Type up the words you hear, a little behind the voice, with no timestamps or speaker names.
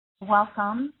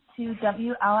Welcome to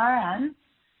WLRN.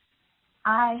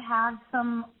 I have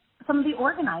some of the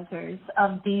organizers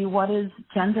of the What is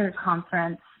Gender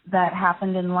conference that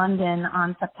happened in London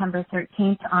on September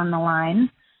 13th on the line.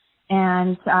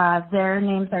 And their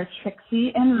names are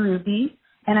Trixie and Ruby.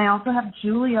 And I also have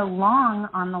Julia Long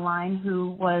on the line,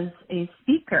 who was a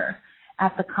speaker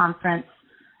at the conference.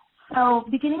 So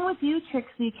beginning with you,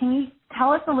 Trixie, can you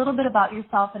tell us a little bit about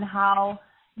yourself and how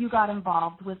you got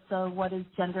involved with the What is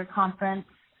Gender conference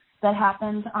that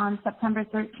happened on September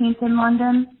 13th in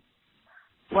London?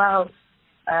 Well,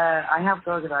 I helped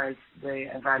organise the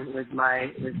event with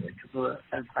a couple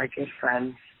of my good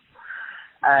friends,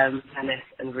 Dennis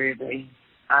and Ruby.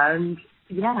 And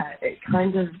yeah, it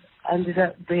kind of ended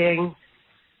up being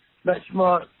much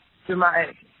more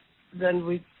dramatic than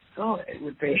we thought it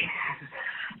would be.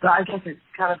 But I guess it's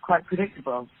kind of quite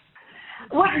predictable.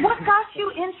 What got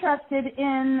you interested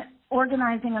in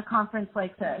organizing a conference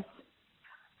like this?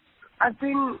 I've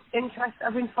been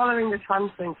following the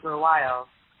trans thing for a while,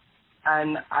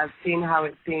 and I've seen how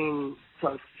it's been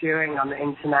sort of stewing on the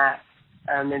internet,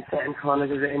 in certain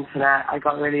corners of the internet. I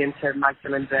got really into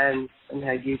Magdalene Burns and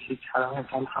her YouTube channel, her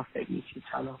fantastic YouTube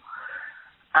channel,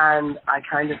 and I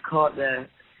kind of caught the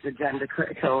gender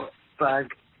critical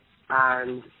bug,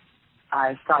 and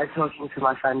I started talking to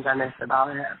my friend Dennis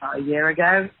about it about a year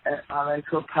ago at our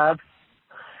local pub.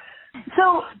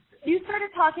 So you started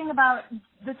talking about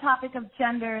the topic of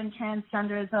gender and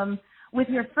transgenderism with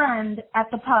your friend at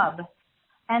the pub,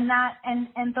 and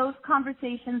those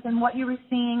conversations and what you were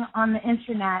seeing on the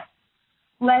internet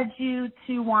led you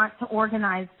to want to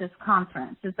organize this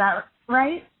conference. Is that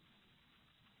right?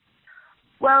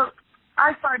 Well,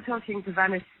 I started talking to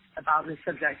Venice about this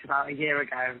subject about a year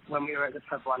ago when we were at the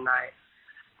pub one night,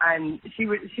 and she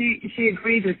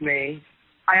agreed with me.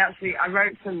 I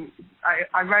wrote some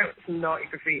naughty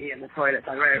graffiti in the toilets.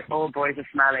 I wrote, "All boys are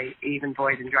smelly, even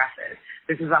boys in dresses."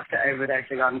 This was after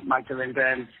overdosing on Magdalene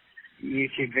Burns'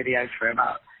 YouTube videos for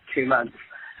about 2 months,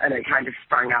 and it kind of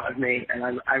sprang out of me.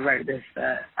 And I wrote this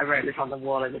on the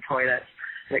wall in the toilet,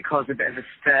 and it caused a bit of a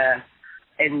stir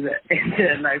in the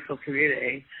local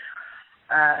community.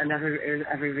 And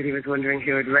everybody was wondering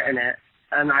who had written it.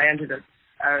 And I ended up,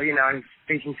 I was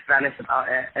speaking to Venice about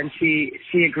it, and she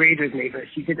agreed with me, but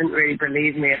she didn't really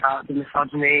believe me about the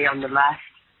misogyny on the left.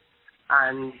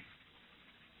 And,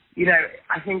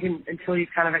 I think until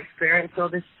you've kind of experienced all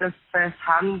this stuff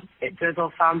firsthand, it does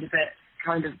all sound a bit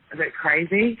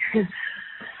crazy.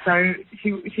 So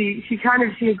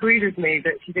she agreed with me,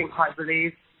 but she didn't quite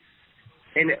believe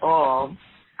in it all.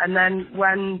 And then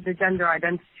when the Gender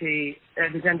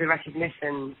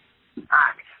Recognition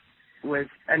Act was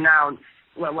announced,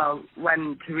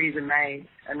 when Theresa May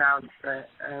announced that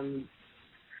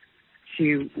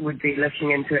she would be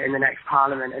looking into it in the next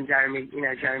Parliament, and Jeremy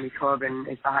Corbyn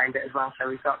is behind it as well. So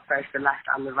we've got both the left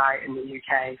and the right in the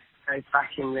UK both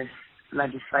backing this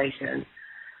legislation,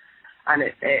 and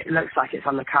it looks like it's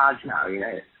on the cards now.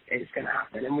 It's going to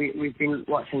happen, and we've been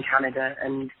watching Canada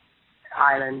and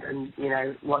Ireland and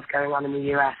what's going on in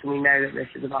the US, and we know that this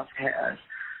is about to hit us.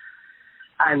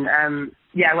 And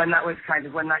when that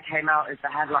came out as the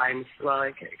headlines,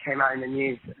 it came out in the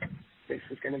news that this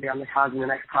was going to be on the cards in the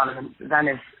next Parliament.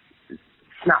 Venice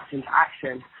snapped into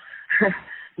action,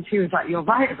 and she was like, "You're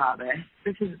right about this.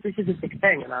 This is a big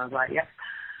thing." And I was like, "Yep."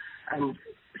 And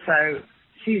so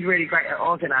she's really great at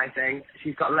organising.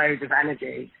 She's got loads of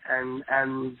energy, and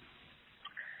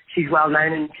she's well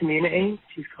known in the community.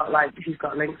 She's got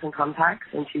links and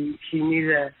contacts, and she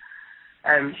knew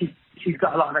she's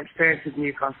got a lot of experience with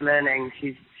New Cross Learning.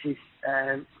 She's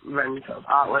run sort of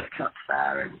artwork clubs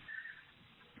there and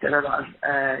done a lot of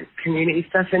community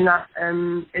stuff in that.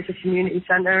 It's a community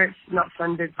centre. It's not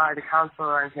funded by the council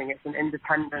or anything. It's an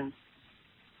independent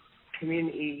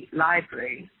community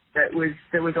library that was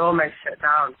almost shut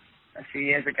down a few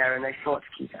years ago, and they fought to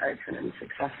keep it open, and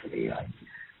successfully,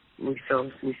 we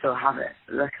still have it,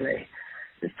 luckily,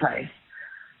 this place.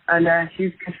 And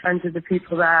she's good friends with the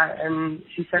people there, and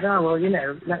she said, "Oh, well,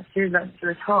 let's do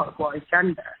a talk. What is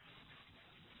gender?"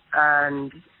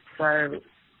 And so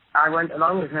I went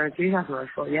along with her enthusiasm. I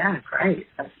thought, "Yeah, great,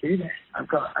 let's do this. I've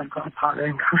got a partner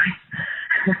in crime."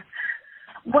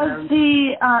 Was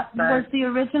the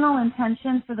original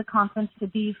intention for the conference to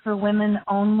be for women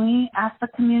only at the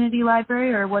community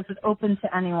library, or was it open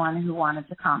to anyone who wanted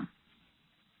to come?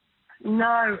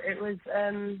 No, it was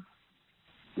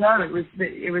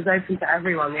open to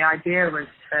everyone. The idea was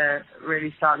to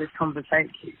really start this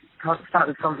conversation,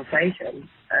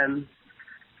 and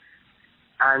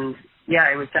yeah,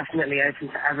 it was definitely open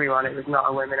to everyone. It was not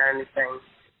a women-only thing.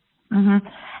 Mm-hmm.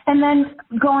 And then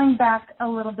going back a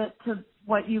little bit to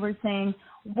what you were saying,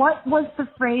 what was the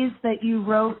phrase that you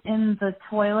wrote in the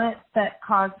toilet that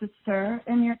caused a stir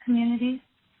in your community?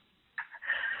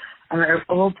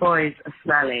 All boys are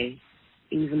smelly,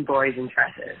 even boys in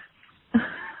dresses.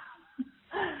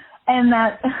 And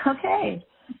that, okay.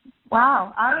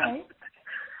 Wow, all right.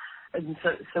 And so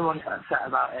someone got upset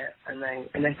about it, and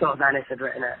they thought Venice had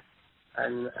written it.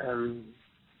 And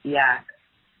yeah,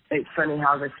 it's funny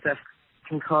how this stuff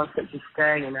can cause such a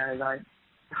stir, you know, like.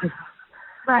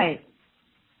 Right.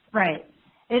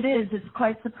 It is. It's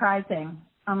quite surprising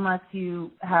unless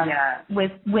you have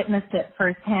witnessed it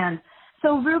firsthand.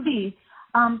 So, Ruby,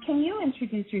 can you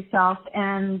introduce yourself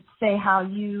and say how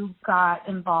you got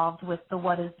involved with the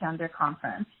What is Gender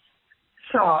conference?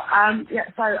 Sure.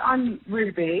 So I'm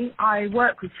Ruby. I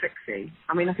work with Trixie.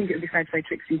 I mean, I think it would be fair to say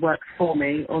Trixie works for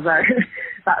me, although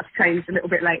that's changed a little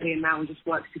bit lately and now we just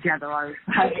work together, I would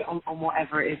say, on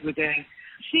whatever it is we're doing.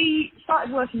 She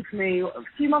started working for me a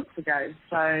few months ago,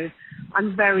 so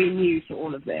I'm very new to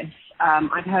all of this.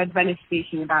 I'd heard Venice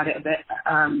speaking about it a bit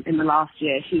in the last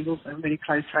year. She's also a really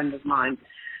close friend of mine.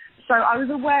 So I was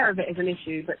aware of it as an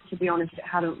issue, but to be honest, it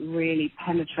hadn't really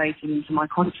penetrated into my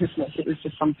consciousness. It was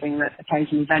just something that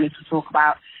occasionally Venice would talk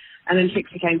about. And then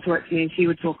Trixie came to work for me and she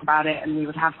would talk about it and we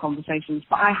would have conversations.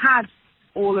 But I had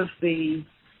all of the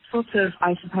sort of,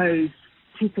 I suppose,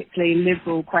 typically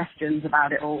liberal questions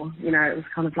about it all. You know, it was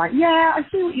kind of like, yeah, I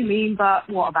see what you mean, but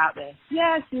what about this?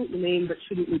 Yeah, I see what you mean, but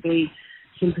shouldn't we be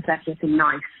sympathetic and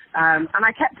nice? And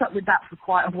I kept up with that for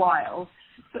quite a while.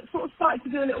 But sort of started to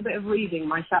do a little bit of reading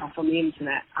myself on the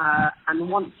internet. And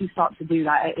once you start to do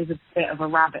that, it is a bit of a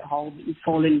rabbit hole that you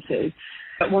fall into.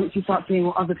 But once you start seeing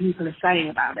what other people are saying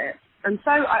about it. And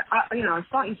so, I'm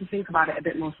starting to think about it a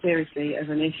bit more seriously as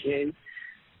an issue.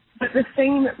 But the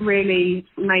thing that really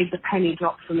made the penny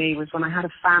drop for me was when I had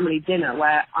a family dinner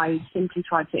where I simply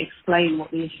tried to explain what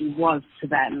the issue was to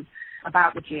them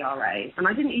about the GRA. And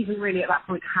I didn't even really at that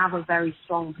point have a very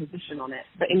strong position on it.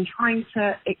 But in trying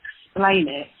to explain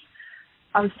it,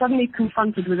 I was suddenly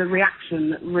confronted with a reaction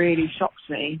that really shocked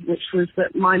me, which was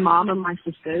that my mum and my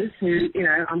sisters, who, you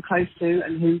know, I'm close to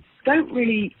and who don't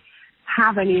really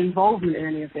have any involvement in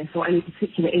any of this or any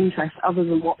particular interest other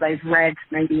than what they've read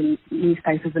maybe in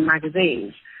newspapers and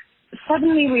magazines,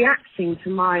 suddenly reacting to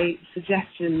my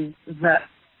suggestion that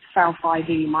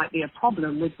self-ID might be a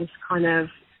problem with this kind of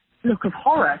look of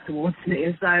horror towards me,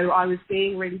 as though I was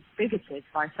being really bigoted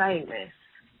by saying this.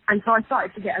 And so I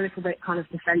started to get a little bit kind of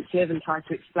defensive and tried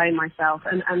to explain myself.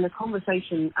 And the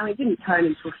conversation, it didn't turn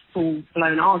into a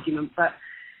full-blown argument, but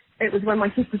it was when my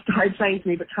sister started saying to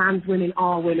me, but trans women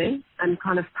are women, and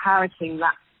kind of parroting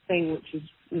that thing which is,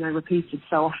 you know, repeated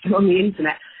so often on the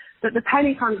internet, that the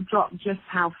penny kind of dropped just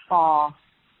how far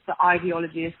the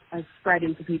ideology has spread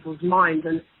into people's minds,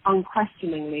 and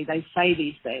unquestioningly they say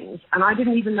these things. And I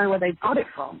didn't even know where they got it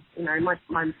from. You know,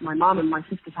 my mum and my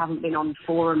sisters haven't been on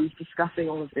forums discussing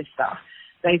all of this stuff.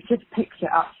 They've just picked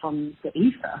it up from the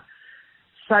ether.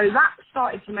 So that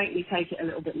started to make me take it a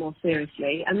little bit more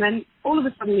seriously. And then all of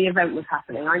a sudden the event was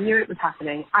happening. I knew it was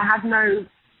happening. I had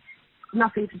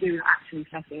nothing to do with actually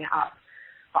setting it up.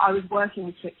 But I was working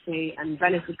with Trixie, and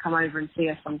Venice would come over and see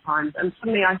us sometimes. And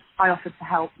suddenly I offered to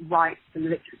help write some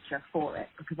literature for it,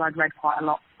 because I'd read quite a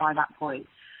lot by that point.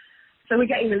 So we're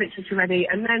getting the literature ready,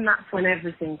 and then that's when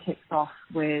everything kicked off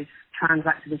with trans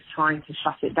activists trying to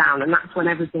shut it down. And that's when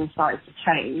everything started to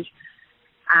change.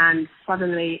 And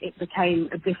suddenly it became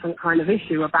a different kind of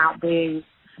issue about being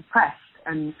suppressed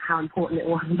and how important it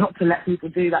was not to let people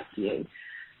do that to you.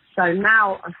 So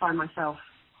now I find myself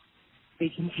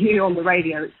speaking to you on the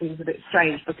radio. It seems a bit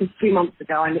strange, because 2 months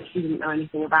ago I literally didn't know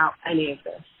anything about any of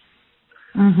this.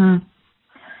 Mm-hmm.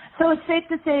 So it's safe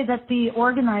to say that the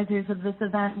organizers of this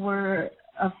event were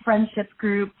a friendship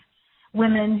group,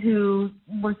 women who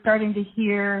were starting to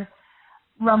hear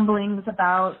rumblings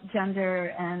about gender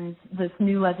and this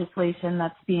new legislation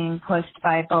that's being pushed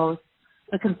by both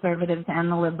the conservatives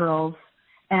and the liberals.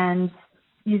 And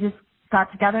you just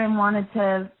got together and wanted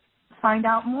to find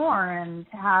out more and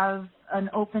have an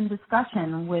open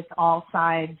discussion with all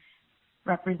sides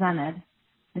represented.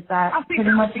 Is that I think pretty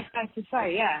that much? would be fair to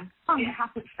say, yeah. It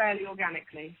happened fairly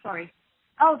organically. Sorry.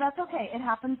 Oh, that's okay. It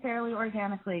happened fairly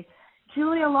organically.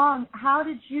 Julia Long, how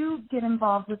did you get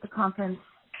involved with the conference?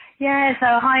 Yeah,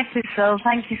 so hi, Crystal.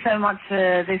 Thank you so much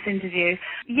for this interview.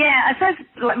 Yeah, I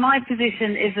suppose my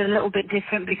position is a little bit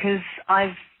different, because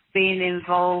I've been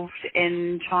involved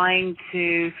in trying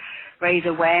to raise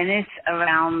awareness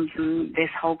around this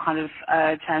whole kind of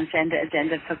transgender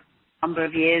agenda for a number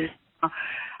of years.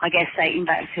 I guess dating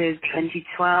back to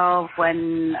 2012,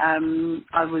 when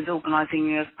I was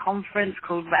organising a conference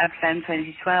called RadFem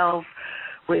 2012,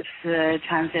 which the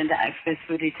transgender activists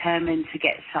were determined to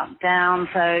get shut down.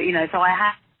 So, so I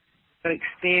had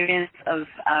experience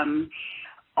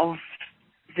of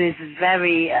this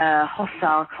very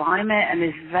hostile climate and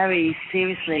this very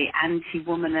seriously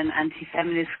anti-woman and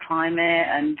anti-feminist climate,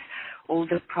 and all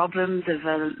the problems of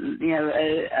a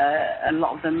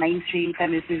lot of the mainstream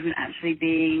feminist movement actually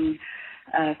being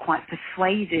quite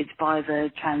persuaded by the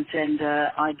transgender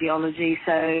ideology.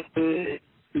 So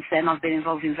since then I've been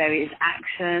involved in various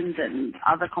actions and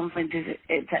other conferences,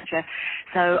 etc.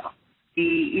 So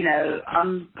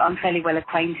I'm fairly well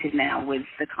acquainted now with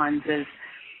the kinds of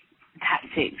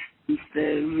tactics,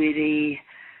 the really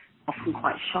often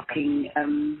quite shocking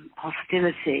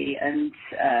hostility and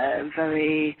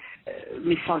very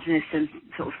misogynist and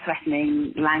sort of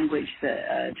threatening language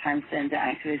that transgender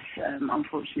activists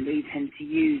unfortunately tend to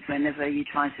use whenever you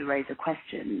try to raise a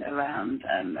question around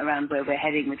where we're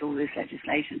heading with all this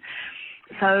legislation.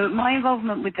 So my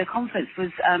involvement with the conference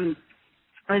was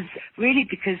really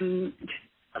because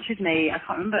with me, I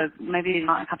can't remember, maybe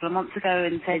like a couple of months ago,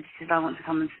 and said, did I want to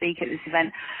come and speak at this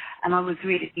event? And I was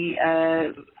really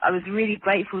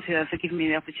grateful to her for giving me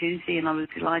the opportunity, and I was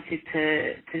delighted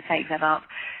to take that up.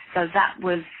 So that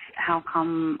was how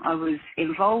come I was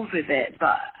involved with it,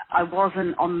 but I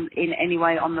wasn't in any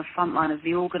way on the front line of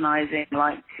the organising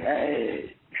like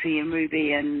Fee and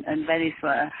Ruby and Venice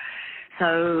were.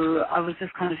 So I was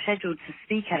just kind of scheduled to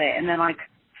speak at it, and then I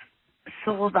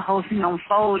saw the whole thing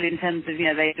unfold in terms of,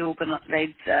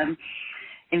 they'd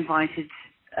invited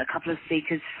a couple of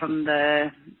speakers from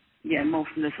the, more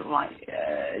from the sort of like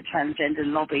transgender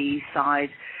lobby side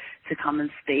to come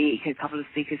and speak, a couple of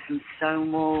speakers from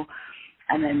Stonewall,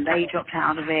 and then they dropped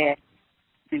out of it,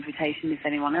 an invitation if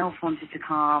anyone else wanted to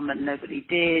come, and nobody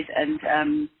did, and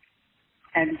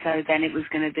so then it was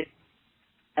going to be,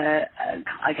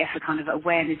 I guess, a kind of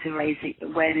awareness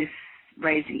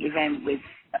raising event with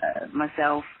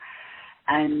myself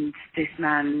and this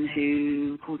man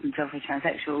who calls himself a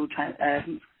transsexual,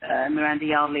 Miranda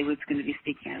Yardley, was going to be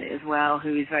speaking at it as well,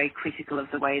 who is very critical of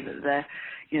the way that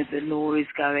the law is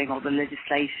going, or the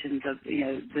legislations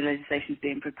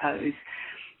being proposed,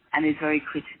 and is very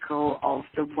critical of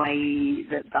the way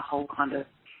that the whole kind of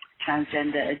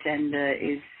transgender agenda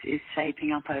is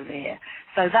shaping up over here.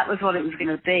 So that was what it was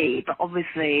going to be, but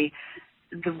obviously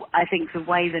I think the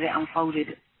way that it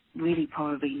unfolded, really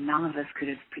probably none of us could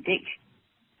have predicted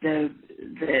the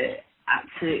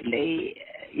absolutely,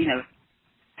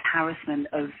 harassment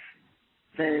of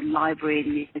the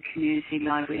library, the community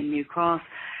library in New Cross.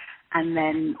 And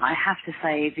then I have to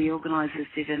say the organisers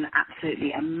did an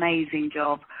absolutely amazing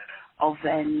job of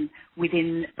then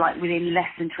within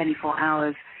less than 24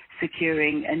 hours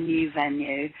securing a new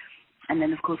venue. And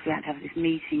then, of course, we had to have this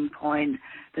meeting point.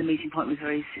 The meeting point was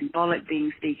very symbolic,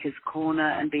 being Speaker's Corner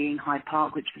and being Hyde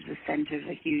Park, which was the centre of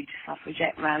a huge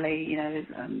suffragette rally,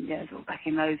 sort of back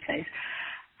in those days.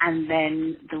 And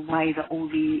then the way that all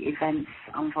the events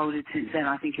unfolded since then,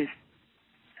 I think,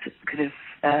 could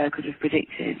have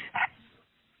predicted.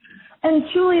 And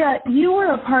Julia, you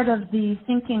were a part of the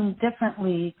Thinking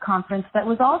Differently conference that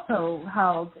was also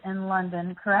held in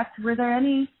London, correct? Were there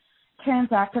any trans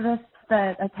activists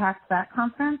that attacked that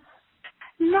conference?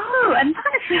 No, and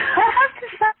that's, I have to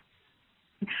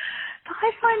say,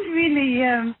 I find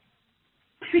really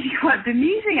quite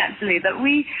bemusing actually that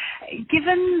we,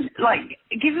 given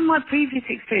my previous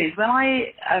experience, when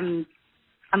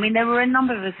I mean there were a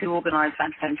number of us who organised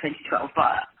FanFem 2012,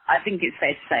 but I think it's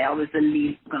fair to say I was the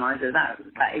lead organiser. That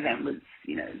event was,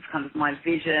 it was kind of my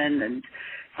vision and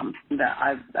something that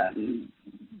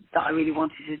I really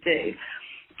wanted to do.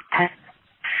 And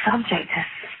subject as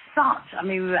such, I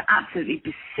mean, we were absolutely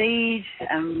besieged,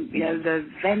 and the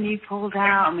venue pulled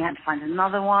out, and we had to find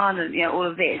another one, and all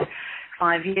of this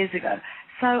 5 years ago.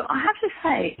 So I have to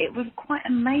say, it was quite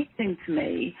amazing to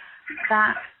me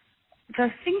that the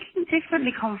Thinking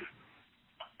Differently conference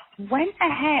went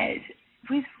ahead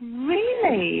with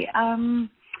really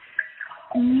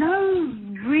no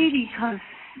really kind of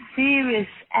serious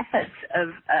efforts of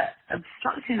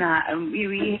obstructing that. And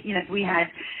we had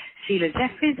Sheila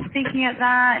Jeffries speaking at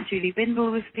that, Julie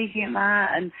Bindel was speaking at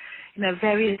that, and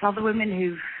various other women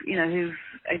who've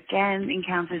again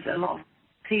encountered a lot of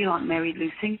tea, like Mary Lou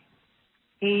Singh.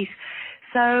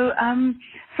 So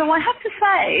I have to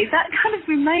say that kind of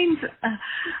remains.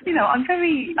 I'm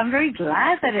very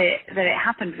glad that it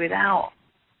happened without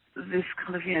this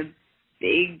kind of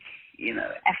big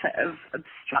effort of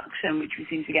obstruction which we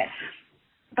seem to get.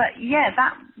 But yeah,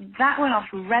 that went off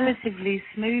relatively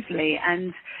smoothly,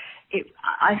 and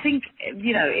I think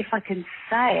if I can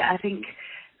say, I think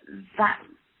that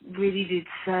really did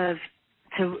serve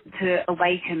to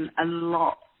awaken a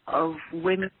lot of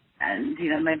women and,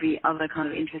 maybe other kind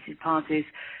of interested parties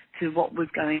to what was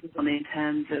going on in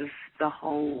terms of the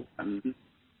whole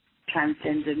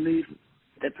transgender movement,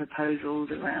 the proposals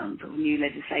around sort of new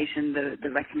legislation, the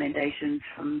recommendations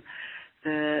from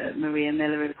the Maria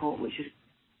Miller report, which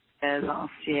was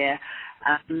last year.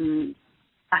 The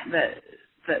fact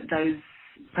that those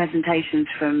presentations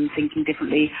from Thinking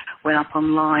Differently went up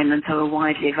online and so are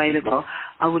widely available,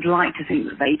 I would like to think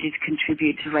that they did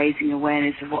contribute to raising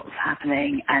awareness of what's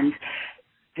happening and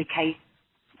the case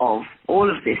of all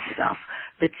of this stuff,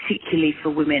 particularly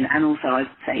for women and also, I'd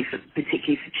say,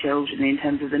 particularly for children, in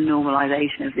terms of the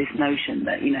normalisation of this notion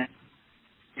that,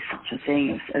 there's such a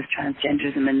thing as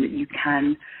transgenderism, and that you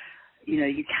can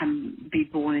be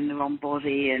born in the wrong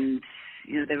body, and,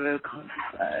 there are kind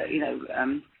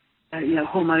of,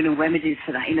 hormonal remedies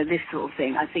for that, this sort of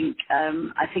thing. I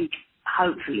think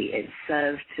hopefully it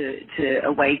served to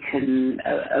awaken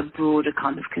a broader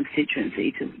kind of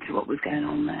constituency to what was going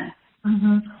on there.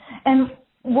 Mm-hmm. And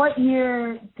what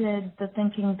year did the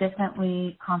Thinking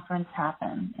Differently conference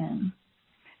happen in?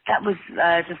 That was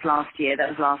just last year. That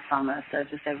was last summer, so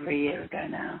just over a year ago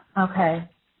now. Okay,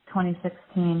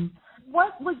 2016.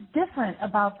 What was different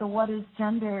about the What is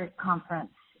Gender conference?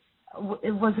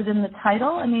 Was it in the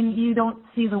title? I mean, you don't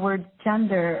see the word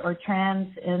gender or trans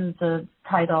in the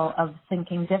title of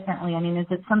Thinking Differently. I mean, is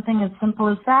it something as simple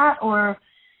as that, or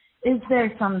is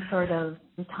there some sort of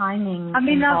timing? I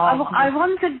mean, I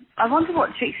wonder what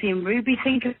Trixie and Ruby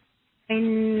think of.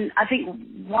 I think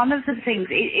one of the things,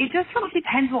 it just sort of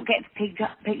depends what gets picked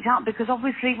up, because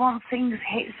obviously once things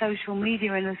hit social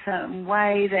media in a certain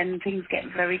way, then things get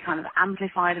very kind of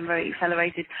amplified and very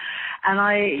accelerated.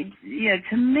 And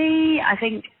to me, I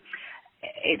think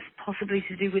it's possibly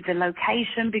to do with the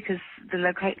location, because the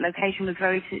location was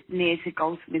very near to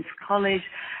Goldsmiths College,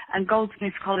 and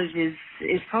Goldsmiths College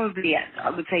is probably, I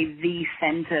would say, the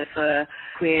centre for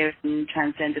queer and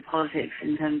transgender politics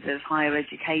in terms of higher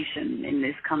education in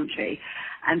this country.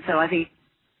 And so I think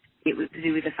it was to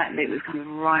do with the fact that it was kind of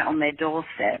right on their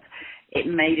doorstep. It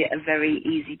made it a very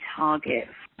easy target.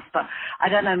 But I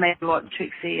don't know maybe what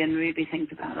Trixie and Ruby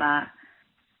think about that.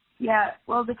 Yeah,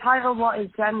 well, the title, What is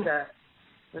Gender,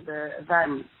 for the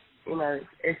event,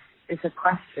 it's a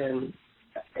question.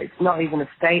 It's not even a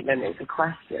statement, it's a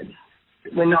question.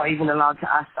 We're not even allowed to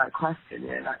ask that question.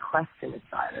 That question is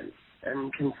silenced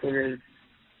and considered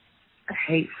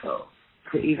hateful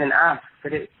to even ask.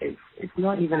 But it's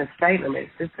not even a statement,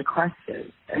 it's just a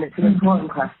question. And it's an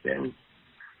important question.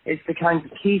 It's the kind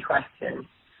of key question,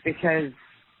 because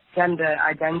gender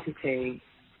identity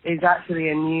is actually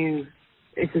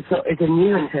it's a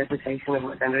new interpretation of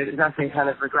what gender is. It's actually kind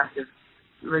of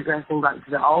regressing back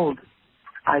to the old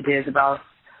ideas about,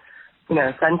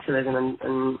 essentialism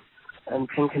and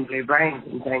pink and blue brains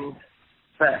and things.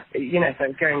 But, so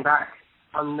it's going back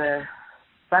on the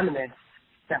feminist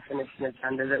definition of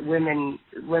gender, that women,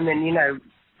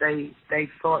 they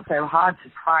fought so hard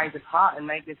to prise apart and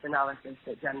make this analysis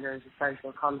that gender is a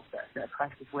social construct that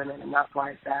oppresses women, and that's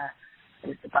why it's there.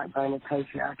 It's the backbone of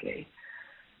patriarchy.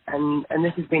 And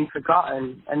this has been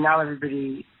forgotten, and now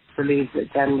everybody believes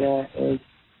that gender is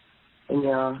in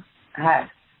your head,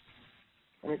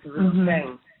 and it's a real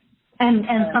thing. And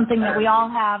something that we all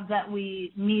have that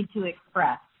we need to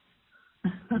express.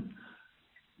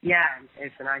 Yeah,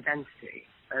 it's an identity.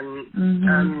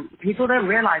 And people don't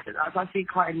realize that that's actually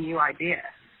quite a new idea.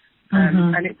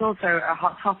 And it's also a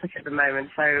hot topic at the moment.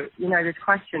 So, this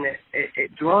question,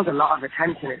 it draws a lot of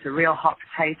attention. It's a real hot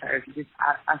potato if you just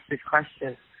ask this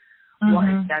question, what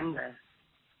is gender?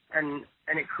 And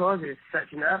it causes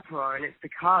such an uproar, and it's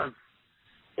because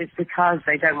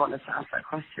they don't want us to ask that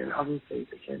question, obviously,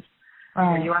 because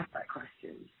when you ask that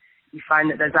question, you find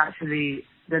that there's actually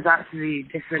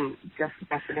different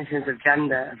definitions of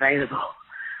gender available.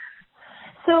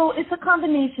 So it's a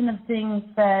combination of things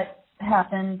that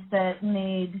happened that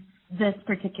made this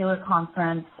particular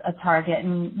conference a target,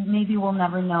 and maybe we'll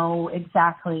never know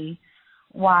exactly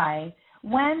why.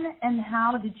 When and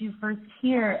how did you first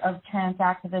hear of trans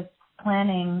activists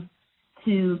planning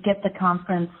to get the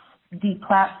conference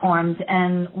deplatformed,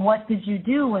 and what did you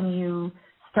do when you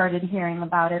started hearing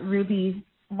about it? Ruby,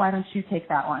 why don't you take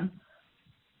that one?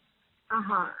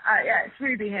 Yeah, it's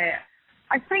Ruby here.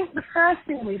 I think the first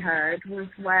thing we heard was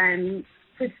when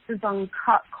Sisters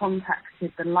Uncut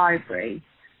contacted the library.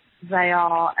 They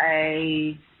are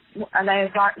a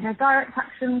direct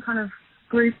action kind of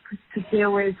group to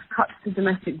deal with cuts to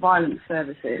domestic violence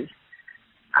services.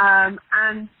 And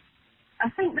I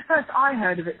think the first I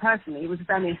heard of it personally was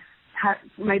Venice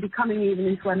maybe coming even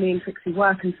into where me and Trixie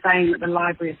work and saying that the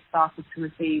library has started to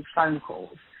receive phone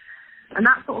calls. And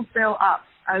that sort of built up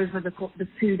over the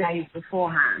 2 days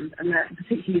beforehand, and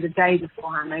particularly the day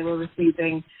beforehand, they were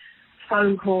receiving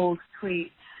phone calls,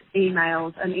 tweets,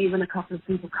 emails, and even a couple of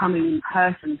people coming in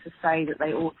person to say that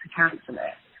they ought to cancel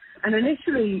it. And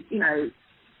initially,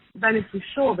 Venice was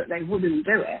sure that they wouldn't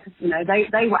do it.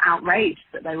 They were outraged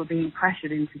that they were being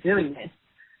pressured into doing this.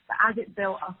 But as it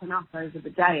built up and up over the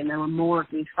day, and there were more of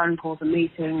these phone calls and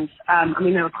meetings,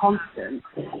 they were constant.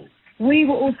 We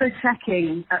were also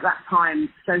checking at that time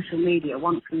social media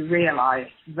once we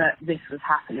realised that this was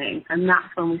happening, and that's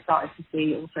when we started to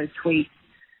see also tweets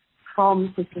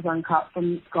from Sisters Uncut,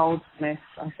 from Goldsmiths,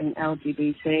 I think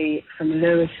LGBT, from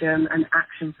Lewisham and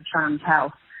Action for Trans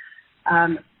Health,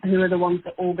 who are the ones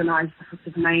that organised the sort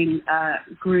of main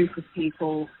group of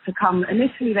people to come.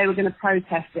 Initially, they were going to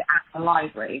protest it at the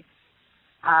library.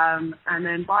 And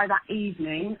then by that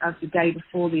evening of the day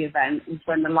before the event was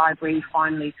when the library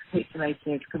finally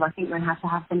capitulated, because I think they had to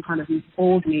have some kind of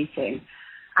board meeting.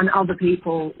 And other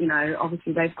people,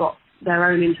 obviously they've got their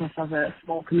own interests as a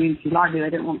small community library.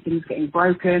 They didn't want things getting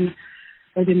broken.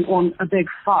 They didn't want a big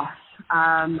fuss.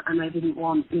 And they didn't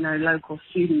want, local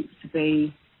students to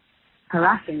be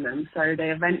harassing them. So they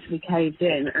eventually caved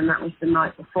in, and that was the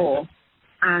night before.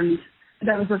 And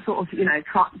there was a sort of,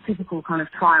 typical kind of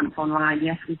triumph online.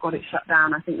 Yes, we've got it shut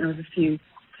down. I think there was a few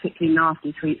particularly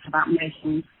nasty tweets about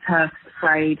making Turks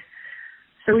afraid.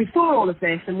 So we saw all of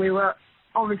this, and we were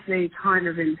obviously kind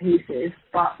of in pieces,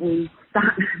 but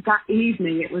that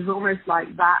evening, it was almost like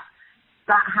that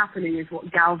happening is what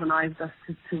galvanized us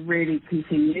to really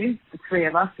continue. The three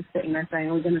of us just sitting there saying,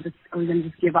 are we going to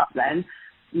just give up then?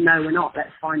 No, we're not. Let's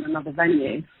find another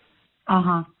venue.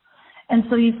 Uh-huh. And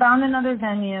so you found another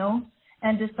venue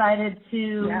and decided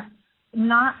to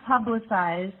not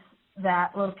publicize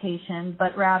that location,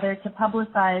 but rather to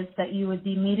publicize that you would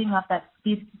be meeting up at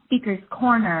Speaker's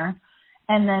Corner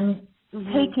and then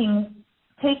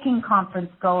taking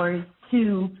conference goers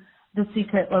to the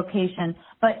secret location.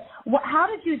 But how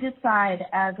did you decide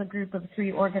as a group of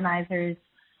three organizers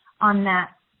on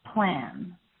that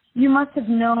plan? You must have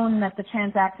known that the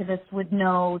trans activists would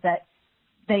know that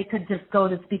they could just go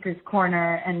to Speaker's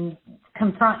Corner and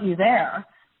confront you there.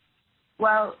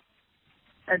 Well,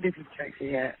 this is Trixie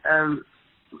here.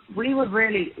 We were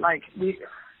really,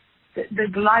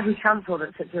 the library cancelled at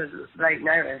such a late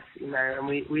notice, and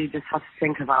we just had to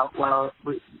think about,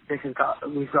 we've got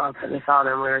to put this on,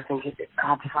 and we were thinking I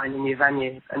had to find a new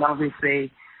venue. And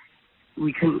obviously,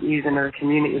 we couldn't use another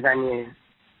community venue.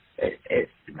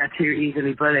 They're too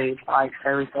easily bullied,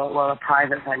 so we thought, a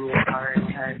private venue is our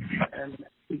own host.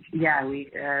 We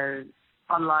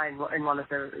online, in one of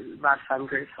the RadFem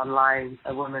groups online,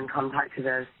 a woman contacted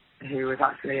us who was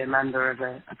actually a member of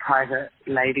a private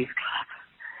ladies club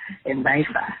in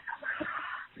Mayfair.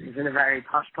 It was in a very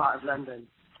posh part of London.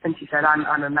 And she said,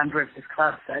 I'm a member of this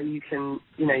club, so you can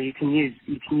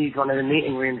use one of the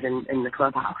meeting rooms in the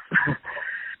clubhouse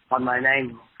on my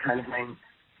name, kind of thing.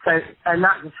 So, and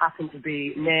that just happened to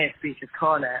be near Speaker's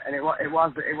Corner, and it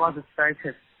was a stroke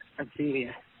of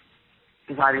genius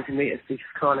deciding to meet at Speaker's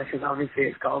Corner, because obviously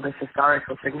it's got all this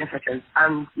historical significance,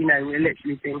 and we're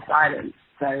literally being silent,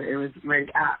 so it was really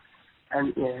apt,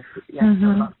 and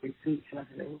lots of speech and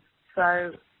everything.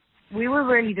 So we were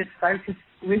really just focused.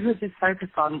 We were just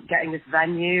focused on getting this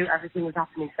venue. Everything was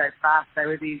happening so fast. There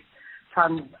were these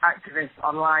trans activists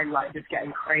online, just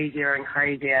getting crazier and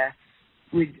crazier.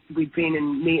 We'd been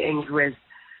in meetings with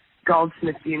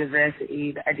Goldsmiths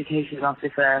University, the education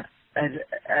officer, and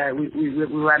we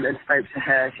went and spoke to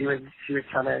her. She was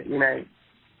trying to,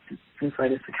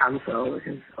 persuade us to cancel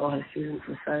because all her students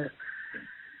were so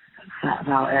upset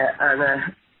about it.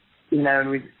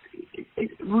 And,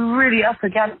 we're really up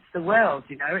against the world,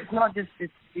 It's not just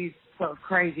these sort of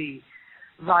crazy,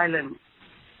 violent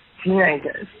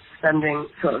teenagers sending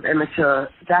sort of immature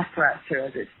death threats to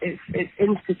us. It's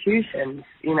institutions,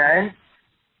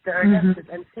 that are against us.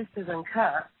 And Sisters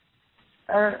Uncut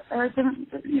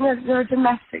they're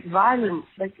domestic violence.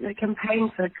 They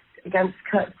campaign against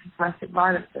CUT's domestic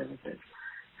violence services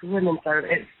for women. So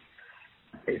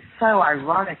it's so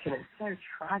ironic and it's so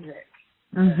tragic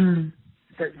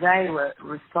that they were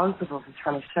responsible for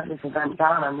trying to shut this event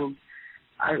down. I mean,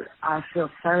 I feel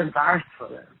so embarrassed for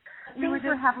them. Things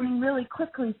were happening really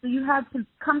quickly, so you had to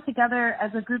come together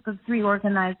as a group of three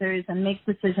organizers and make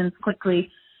decisions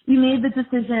quickly. You made the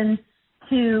decision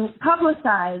to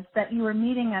publicize that you were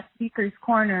meeting at Speaker's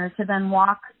Corner to then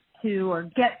walk to or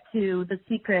get to the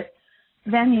secret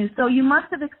venue. So you must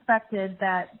have expected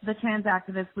that the trans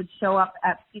activists would show up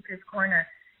at Speaker's Corner.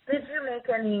 Did you make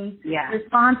any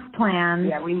response plans?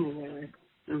 Yeah, we knew.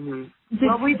 To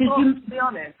be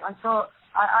honest, I thought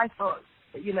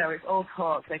you know, it's all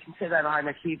talk. They can sit there behind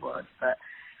their keyboards, but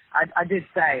I did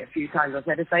say a few times, I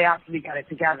said, if they actually get it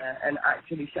together and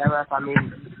actually show up, I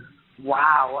mean,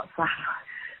 wow,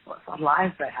 what's that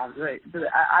life they have?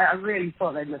 I really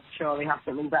thought they must surely have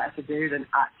something better to do than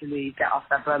actually get off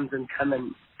their bums and come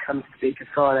to Speaker's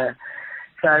Corner.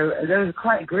 So there was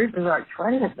quite a group of like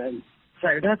 20 of them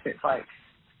showed up. It's quite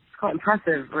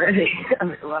impressive, really. I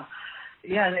mean, well,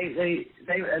 yeah, they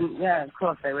and yeah, of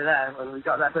course they were there when we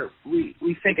got there. But we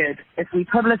figured if we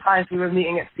publicised we were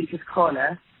meeting at Speaker's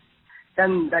Corner,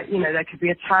 then there could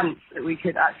be a chance that we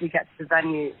could actually get to the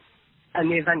venue and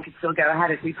the event could still go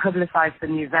ahead. If we publicised the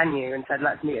new venue and said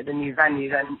let's meet at the new venue,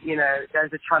 then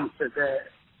there's a chance that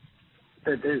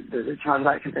the trans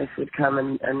activists would come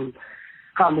and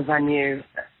harm the venue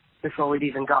before we'd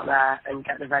even got there, and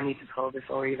get the venue to pull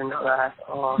before we even got there,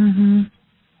 or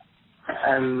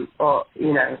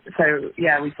so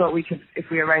yeah, we thought we could, if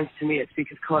we arranged to meet at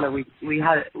Speaker's Corner, we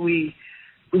had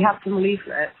some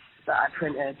leaflets that I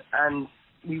printed, and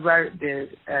we wrote the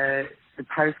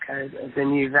postcode of the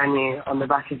new venue on the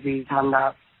back of these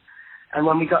handouts. And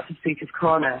when we got to Speaker's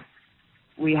Corner,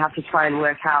 we had to try and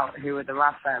work out who were the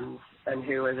RAFMs and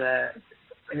who were the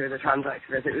trans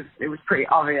activists. It was pretty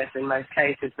obvious in most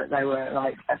cases, but there were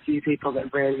like a few people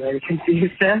that really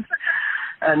confused us,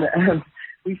 and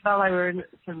we felt like we were in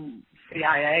some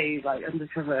CIA like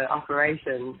undercover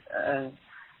operation, and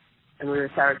we were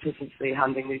surreptitiously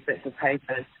handing these bits of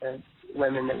paper to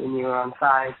women that we knew were on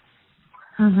side.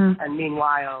 And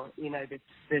meanwhile,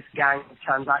 this gang of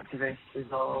trans activists is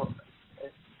all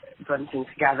bunching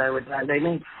together with they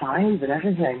made signs and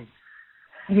everything.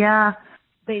 Yeah,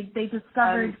 they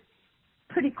discovered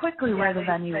pretty quickly where the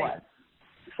venue was.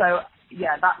 So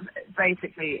yeah, that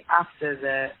basically after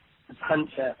the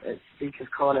punch-up at Speaker's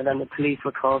Corner, then the police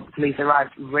were called. The police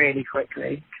arrived really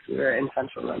quickly because we were in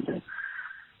central London.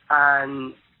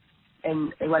 And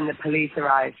when the police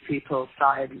arrived, people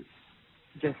started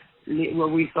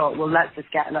we thought, well, let's just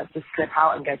slip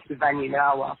out and go to the venue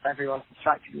now whilst everyone's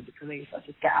distracted with the police. Let's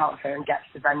just get out of here and get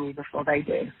to the venue before they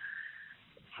do.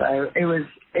 So it was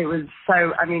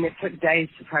so, I mean, it took days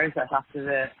to process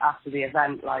after the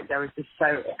event. Like there was just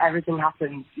everything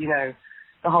happened,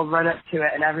 the whole run up to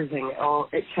it and everything.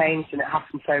 It changed and it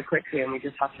happened so quickly, and we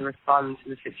just had to respond to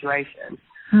the situation.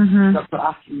 But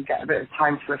after you get a bit of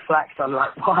time to reflect on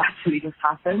like what actually just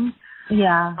happened.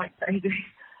 Yeah. Like crazy.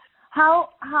 How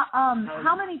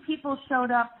many people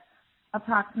showed up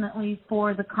approximately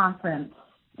for the conference?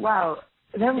 Well,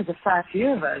 there was a fair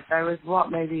few of us. There was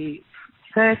maybe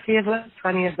 30 of us,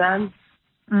 20 of them.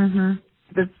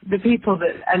 The people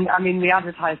that, and I mean, we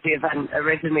advertised the event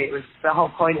originally. It was, the whole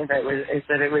point of it is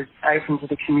that it was open to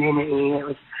the community. It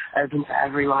was open to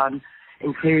everyone,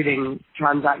 including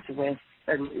trans activists.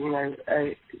 And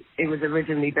it was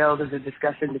originally billed as a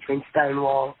discussion between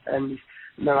Stonewall and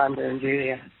Miranda and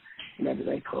Julia. Whatever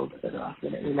they called it at the last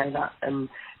minute, we know that. And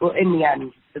well, in the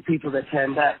end, the people that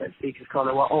turned up at Speaker's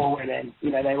Corner were all women.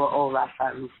 They were all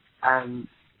RAFMs,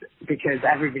 because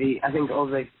everybody, I think all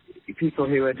the people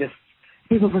who were just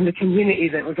people from the community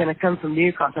that were going to come from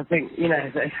Newcastle, I think,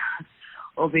 they've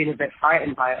all been a bit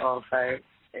frightened by it all. So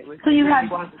it was. So you had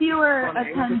fewer attendees.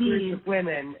 It was a group of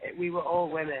women. We were all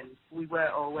women. We were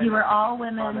all women. You were all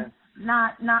women,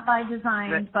 not by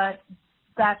design, but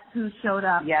that's who showed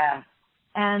up. Yeah.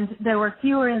 And there were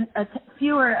fewer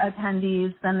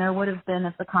attendees than there would have been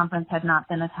if the conference had not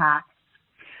been attacked.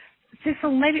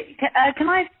 Cecil, maybe can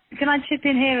I chip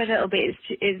in here a little bit?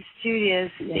 It's Julia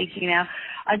speaking now.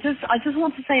 I just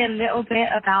want to say a little bit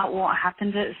about what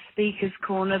happened at Speaker's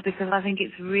Corner, because I think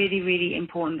it's really, really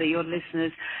important that your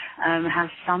listeners have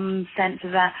some sense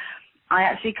of that. I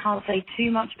actually can't say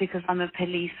too much because I'm a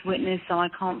police witness, so I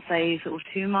can't say sort of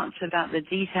too much about the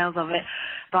details of it.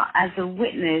 But as a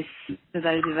witness to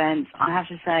those events, I have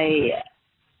to say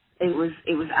it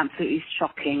was absolutely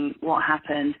shocking what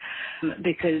happened,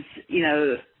 because,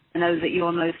 I know that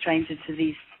you're no stranger to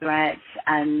these threats,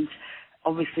 and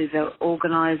obviously the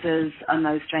organisers are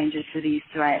no strangers to these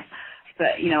threats.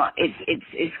 But,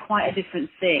 it's quite a different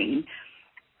thing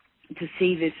to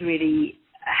see this really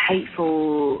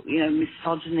hateful,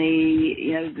 misogyny,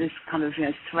 this kind of,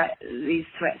 these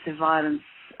threats of violence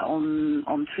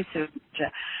on Twitter,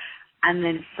 and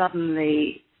then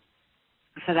suddenly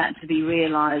for that to be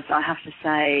realised, I have to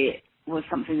say, was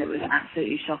something that was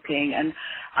absolutely shocking. And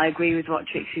I agree with what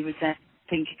Trixie was saying. I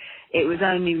think it was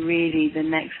only really the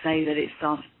next day that it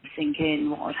started to sink in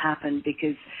what had happened,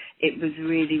 because it was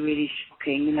really, really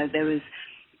shocking. There was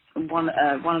one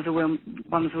of the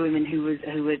women who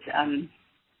had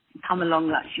come along,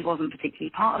 that she wasn't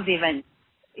particularly part of the event,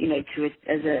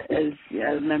 as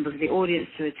a member of the audience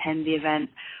to attend the event.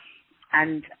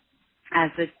 And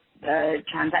as the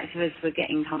trans activists were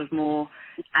getting kind of more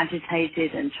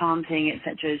agitated and chanting,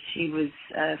 etc., she was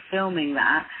filming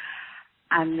that,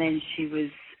 and then she was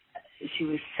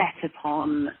set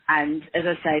upon. And as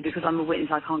I say, because I'm a witness,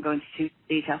 I can't go into too much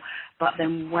detail. But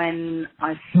then when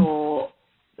I saw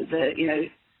the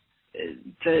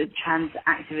trans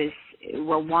activists,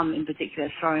 well, one in particular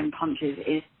throwing punches,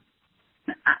 is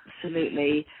an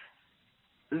absolutely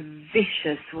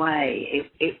vicious way.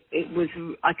 It was,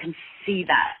 I can see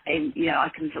that, I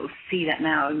can sort of see that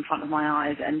now in front of my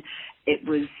eyes, and it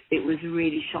was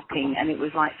really shocking. And it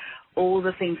was like all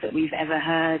the things that we've ever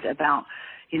heard about,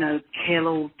 kill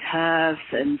all TERFs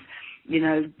and,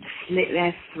 slit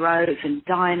their throats and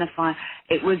die in a fire.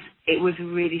 It was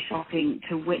really shocking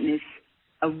to witness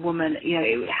a woman,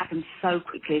 it happened so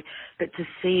quickly, but to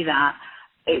see that,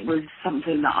 it was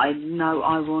something that I know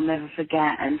I will never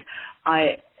forget. And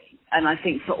I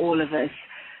think for all of us,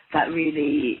 that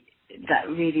really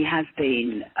has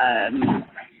been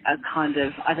a kind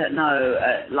of, I don't know,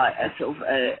 like a sort of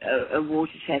a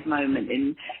watershed moment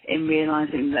in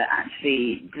realising that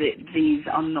actually these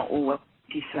are not all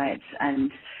threats,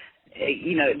 and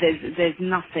there's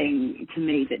nothing to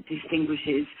me that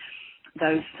distinguishes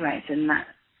those threats and that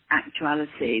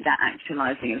actuality, that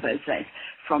actualising of those threats,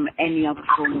 from any other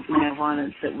form of male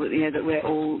violence that we're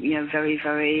all very,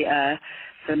 very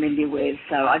familiar with.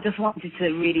 So I just wanted to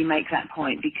really make that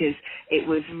point, because it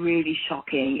was really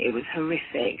shocking, it was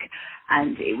horrific,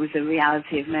 and it was a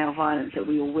reality of male violence that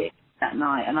we all witnessed that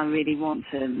night. And I really want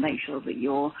to make sure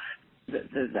that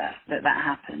that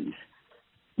happened.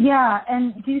 Yeah,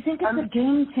 and do you think it's a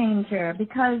game changer?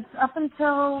 Because up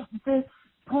until this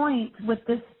point with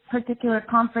this particular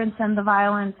conference and the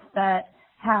violence that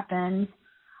happened,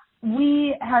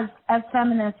 we as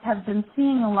feminists have been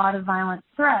seeing a lot of violent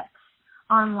threats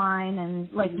online,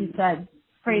 and like you said,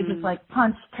 phrases like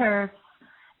punch TERFs,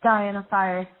 die in a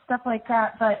fire, stuff like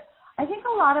that. But I think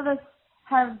a lot of us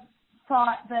have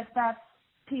thought that that's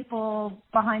people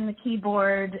behind the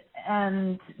keyboard,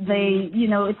 and they,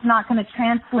 it's not going to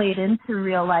translate into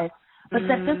real life. But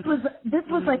that this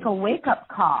was like a wake-up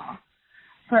call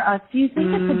for us. Do you think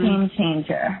it's a game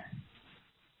changer?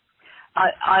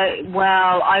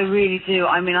 I really do.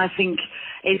 I mean, I think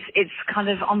it's kind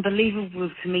of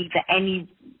unbelievable to me that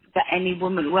any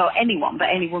woman, well, anyone, but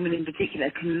any woman in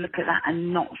particular, can look at that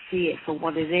and not see it for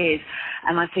what it is.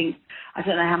 And I think, I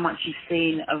don't know how much you've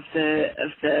seen of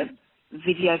the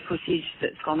video footage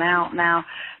that's gone out now,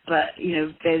 but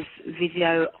there's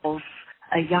video of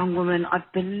a young woman, I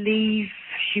believe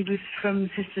she was from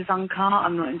Sisters Uncut,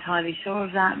 I'm not entirely sure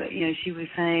of that, but she was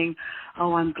saying,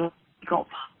 "Oh, I'm glad I got,"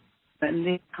 and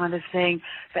this kind of thing.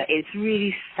 But it's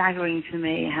really staggering to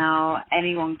me how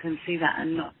anyone can see that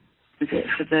and not use it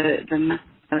for the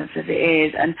violence that it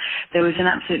is. And there was an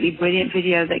absolutely brilliant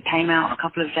video that came out a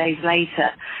couple of days later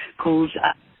called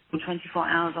 24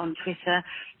 Hours on Twitter.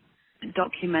 It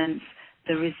documents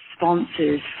the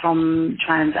responses from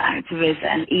trans activists,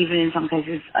 and even in some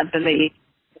cases, I believe,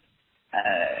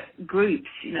 groups,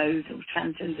 sort of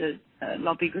transgender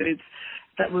lobby groups,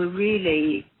 that were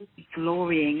really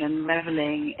glorying and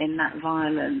reveling in that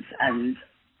violence. And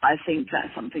I think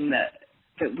that's something that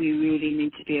we really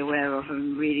need to be aware of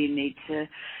and really need to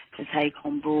take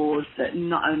on board, that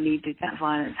not only did that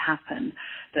violence happen,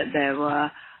 that there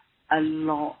were a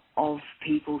lot of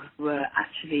people who were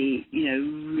actually,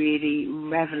 really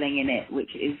reveling in it, which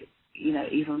is,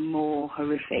 even more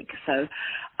horrific. So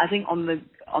I think on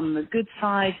the good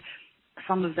side,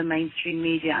 some of the mainstream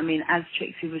media, I mean, as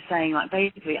Trixie was saying, like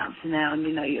basically up to now, and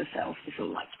yourself, it's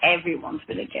all like everyone's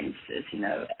been against us,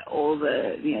 all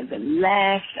the, the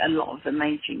left, a lot of the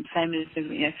mainstream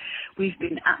feminism, we've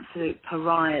been absolute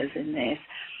pariahs in this.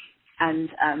 And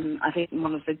I think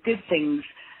one of the good things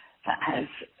that has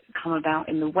come about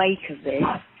in the wake of this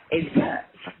is that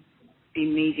the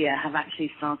media have actually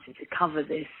started to cover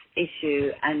this issue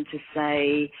and to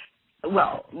say,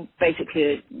 well,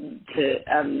 basically to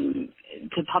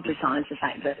publicise the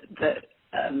fact that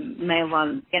male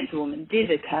violence against a woman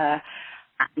did occur,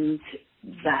 and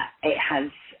that it has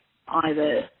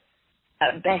either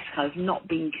at best kind of not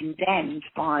been condemned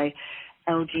by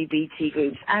LGBT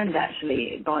groups and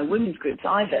actually by women's groups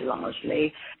either,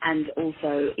 largely, and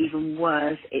also even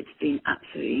worse, it's been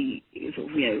absolutely sort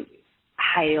of,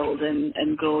 hailed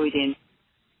and gloried in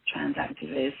trans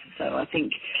activists. So I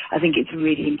think it's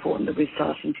really important that we're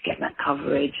starting to get that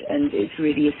coverage, and it's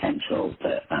really essential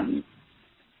that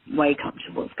wake up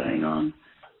to what's going on.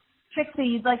 Trixie,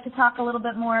 you'd like to talk a little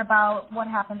bit more about what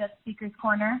happened at Speaker's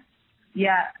Corner?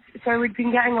 Yeah, so we've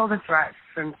been getting all the threats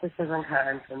from Sisters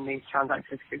Uncut, from these trans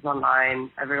activist groups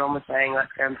online, everyone was saying,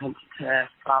 let's go and punch a turf,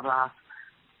 blah, blah.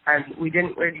 And we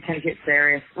didn't really take it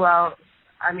serious. Well,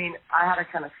 I mean, I had a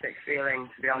kind of sick feeling,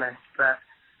 to be honest, but,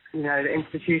 you know, the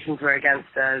institutions were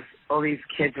against us, all these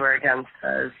kids were against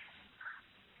us.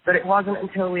 But it wasn't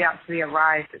until we actually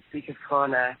arrived at Speaker's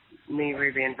Corner, me,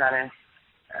 Ruby and Venice,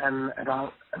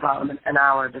 about an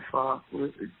hour before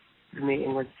the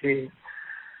meeting was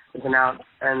announced.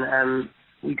 And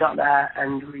we got there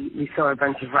and we saw a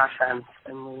bunch of Rashams,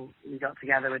 and we got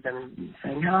together with them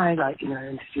saying hi, like, you know,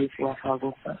 introducing ourselves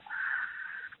and stuff.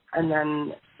 And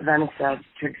then Venice said,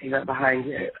 Trixie, look behind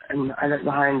you. And I looked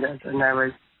behind us, and there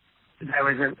was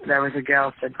a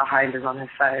girl stood behind us on her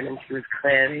phone, and she was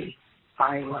clearly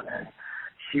spying on us.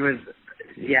 She was,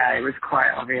 yeah, it was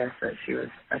quite obvious that she was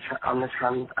on the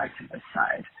trans activist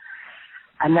side.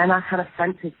 And then our kind of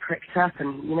senses pricked up,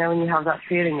 and you know when you have that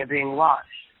feeling of being watched,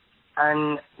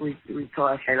 and we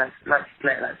thought, okay, let's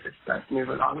split, let's move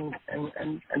along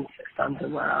and stand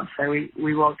somewhere else. So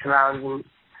we walked around, and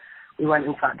we went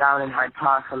and sat down in Hyde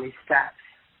Park on these steps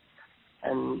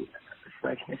and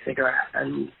smoking a cigarette,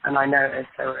 and I noticed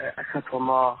there were a couple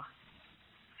more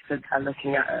stood there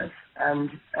looking at us, and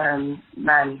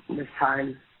men this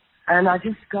time. And I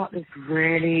just got this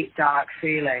really dark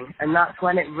feeling, and that's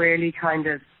when it really kind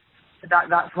of,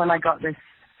 that's when I got this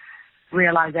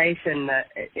realization that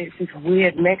it's this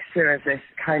weird mixture of this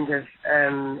kind of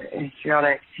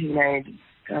histrionic teenage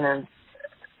kind of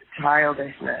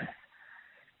childishness,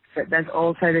 but there's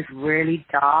also this really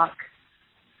dark,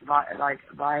 like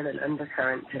violent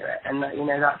undercurrent to it, and that, you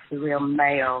know, that's the real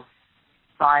male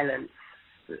violence.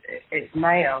 It's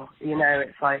male, you know,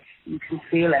 it's like you can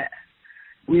feel it.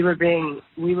 We were being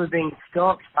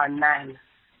stalked by men.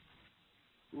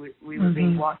 We were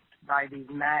being watched by these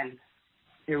men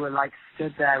who were like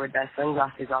stood there with their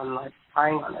sunglasses on, like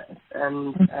spying on us.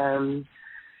 And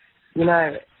you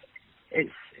know,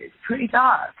 it's pretty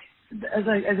dark.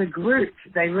 As a group,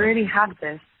 they really had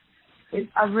this.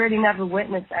 I've really never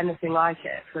witnessed anything like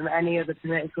it from any other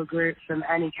political groups, from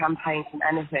any campaign, from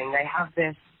anything. They have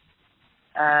this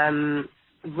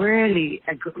really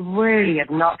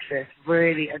obnoxious,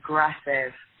 really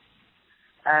aggressive.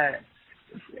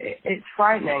 It's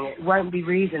frightening. It won't be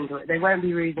reasoned with. They won't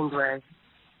be reasoned with,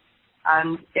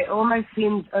 and it almost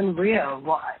seems unreal.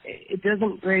 It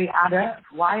doesn't really add up.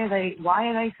 Why are they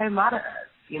so mad at us?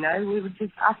 You know, we were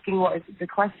just asking what is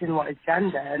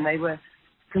gender, and they were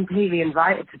completely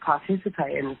invited to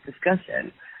participate in this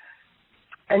discussion.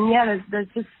 And yeah, there's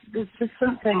just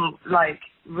something like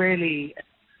really,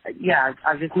 yeah,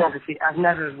 I've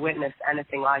never witnessed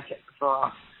anything like it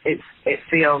before. It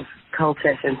feels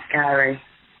cultish and scary.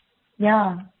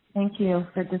 Yeah, thank you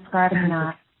for describing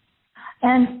that.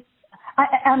 And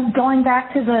I'm going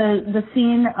back to the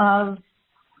scene of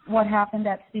what happened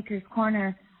at Speaker's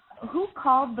Corner. Who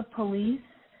called the police,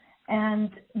 and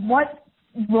what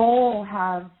role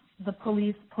have the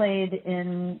police played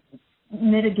in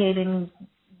mitigating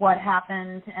what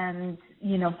happened and,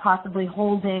 you know, possibly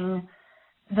holding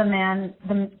the man?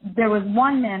 There was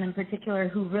one man in particular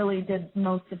who really did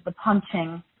most of the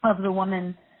punching of the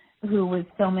woman who was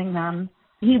filming them.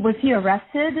 Was he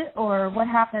arrested, or what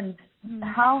happened?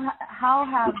 How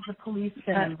have the police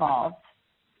been involved?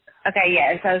 Okay,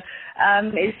 yeah. So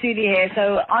it's Julie here.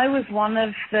 So I was one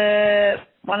of the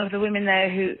women there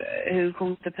who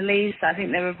called the police. I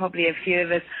think there were probably a few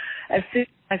of us. As soon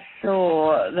as I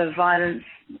saw the violence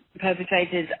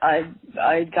perpetrated, I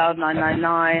dialed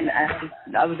 999,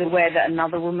 and I was aware that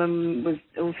another woman was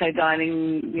also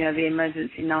dialing, you know, the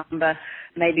emergency number.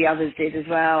 Maybe others did as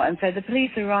well. And so the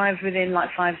police arrived within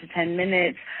like 5 to 10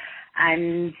 minutes,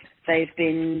 and they've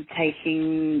been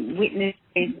taking witness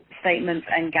statements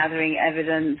and gathering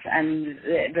evidence, and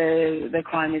the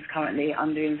crime is currently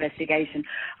under investigation.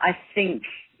 I think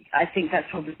that's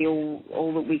probably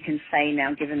all that we can say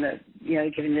now, given that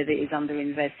it is under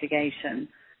investigation.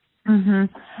 Mhm.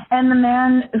 And the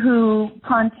man who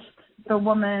punched the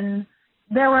woman,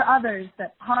 there were others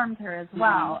that harmed her as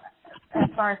well, as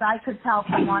far as I could tell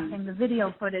from watching the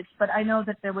video footage. But I know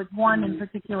that there was one in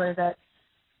particular that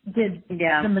did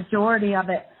the majority of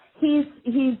it. He's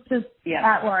just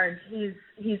at large.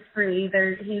 He's free.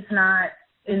 He's not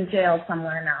in jail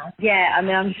somewhere now. Yeah, I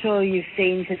mean, I'm sure you've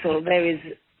seen there is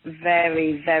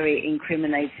very, very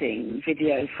incriminating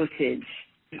video footage.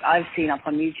 I've seen up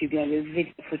on YouTube, there's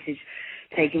video footage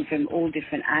taken from all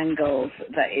different angles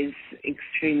that is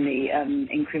extremely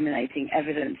incriminating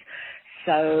evidence.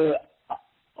 So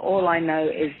all I know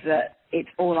is that it's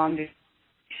all under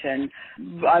investigation.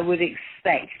 I would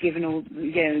expect, given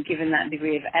that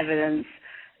degree of evidence,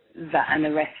 that an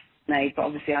arrest made, but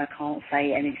obviously I can't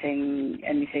say anything.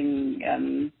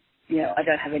 I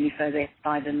don't have any further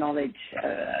insider knowledge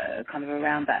kind of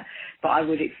around that. But I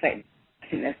would expect, I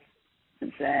think there's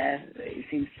there, it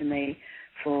seems to me,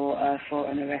 for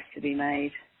an arrest to be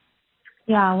made.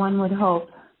 Yeah, one would hope.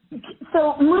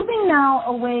 So moving now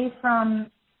away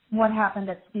from what happened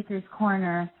at Speaker's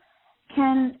Corner,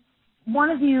 can one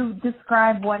of you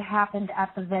describe what happened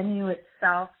at the venue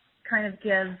itself, kind of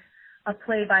give a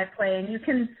play-by-play, and you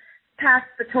can pass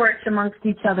the torch amongst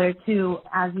each other too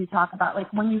as you talk about,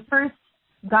 like, when you first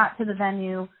got to the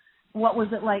venue, what was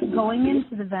it like going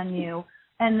into the venue,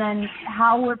 and then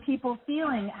how were people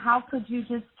feeling? How could you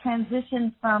just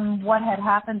transition from what had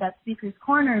happened at Speaker's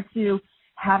Corner to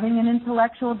having an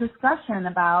intellectual discussion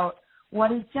about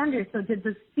what is gender? So did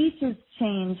the speeches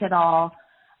change at all?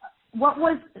 What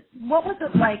was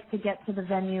it like to get to the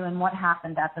venue, and what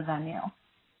happened at the venue?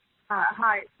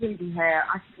 Hi, it's Cindy here.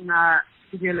 I can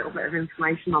give you a little bit of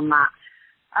information on that.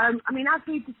 As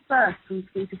we dispersed from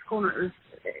Speaker's Corner,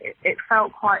 it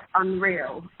felt quite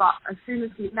unreal. But as soon as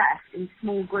we left in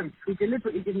small groups, we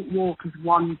deliberately didn't walk as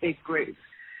one big group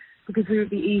because we would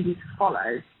be easy to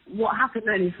follow. What happened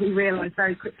then is we realised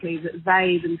very quickly that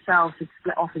they themselves had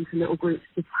split off into little groups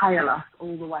to tail us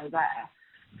all the way there,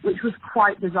 which was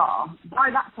quite bizarre.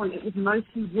 By that point, it was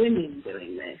mostly women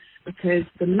doing this because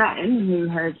the men who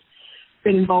had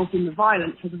been involved in the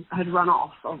violence had run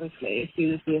off, obviously, as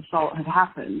soon as the assault had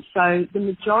happened. So the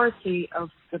majority of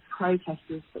the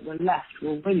protesters that were left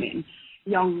were women,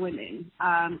 young women,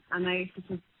 and they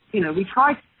sort of, we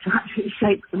tried to actually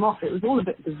shake them off. It was all a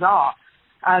bit bizarre.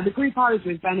 The group I was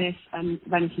with, Venice and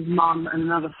Venice's mum and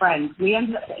another friend, we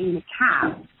ended up getting in a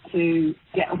cab to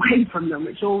get away from them,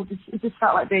 which it just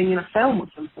felt like being in a film or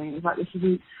something. It was like, this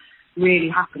isn't really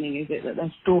happening, is it, that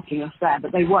they're stalking us there?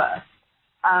 But they were.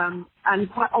 And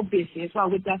quite obviously as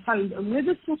well with their phones and with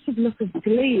a sort of look of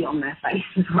glee on their face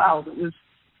as well that was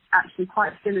actually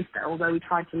quite sinister, although we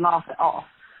tried to laugh it off.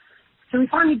 So we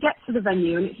finally get to the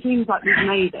venue and it seems like we've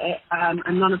made it,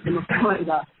 and none of them have followed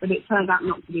us, but it turned out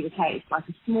not to be the case. Like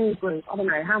a small group, I don't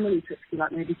know, how many Trixie,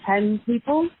 like maybe 10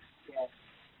 people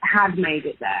had made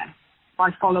it there by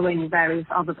following various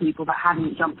other people that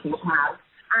hadn't jumped in cabs.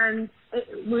 And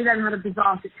we then had a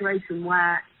bizarre situation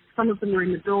where some of them were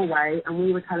in the doorway and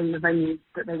we were telling the venue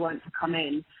that they weren't to come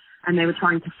in and they were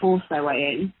trying to force their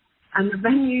way in. And the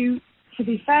venue, to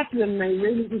be fair to them, they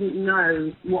really didn't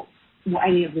know what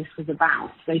any of this was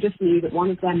about. They just knew that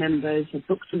one of their members had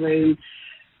booked a room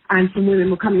and some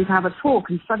women were coming to have a talk,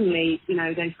 and suddenly,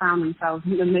 they found themselves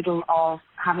in the middle of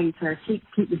having to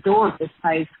keep the door of this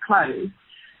place closed.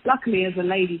 Luckily, as a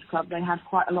ladies' club, they had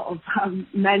quite a lot of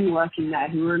men working there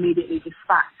who were immediately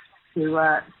dispatched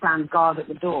to stand guard at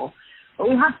the door. But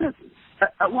we had to,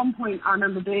 at one point, I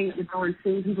remember being at the door and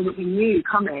seeing people that we knew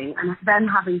coming and then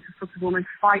having to sort of almost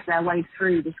fight their way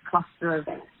through this cluster of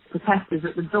protesters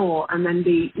at the door and then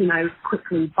be,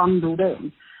 quickly bundled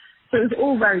in. So it was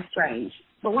all very strange.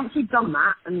 But once we'd done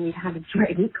that and we had a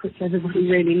drink, which everybody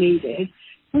really needed,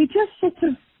 we just sort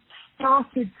of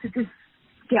started to just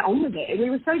get on with it. We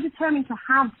were so determined to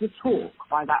have the talk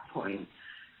by that point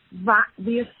that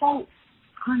the assault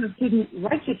kind of didn't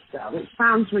register, which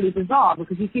sounds really bizarre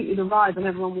because you think you'd arrive and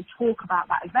everyone would talk about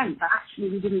that event, but actually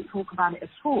we didn't talk about it at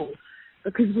all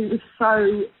because we were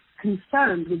so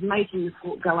concerned with making the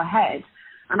talk go ahead.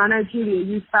 And I know, Julia,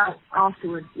 you felt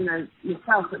afterwards,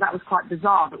 yourself that was quite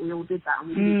bizarre that we all did that and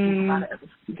we didn't talk about it at the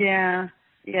time.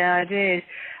 Yeah, I did.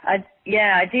 I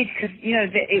did because,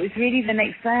 it was really the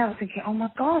next day I was thinking, oh my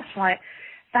gosh, like,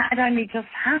 that had only just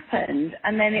happened,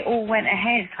 and then it all went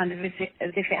ahead kind of as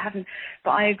if it hadn't.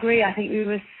 But I agree, I think we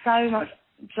were so much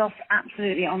just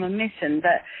absolutely on a mission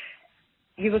that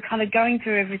you were kind of going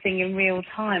through everything in real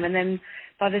time, and then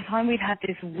by the time we'd had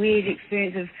this weird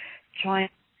experience of trying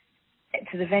to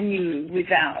get to the venue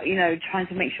without, trying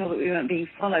to make sure that we weren't being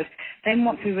followed, then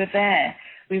once we were there,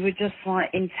 we were just like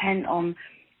intent on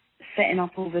setting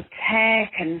up all the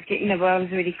tech and, where I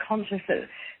was really conscious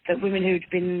that women who'd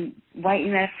been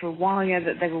waiting there for a while,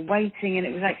 that they were waiting, and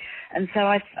it was like, and so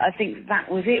I think that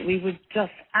was it. We were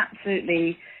just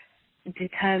absolutely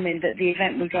determined that the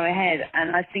event would go ahead,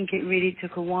 and I think it really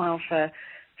took a while for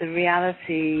the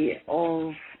reality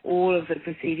of all of the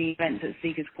preceding events at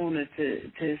Speaker's Corner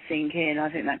to sink in.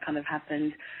 I think that kind of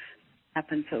happened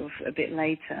sort of a bit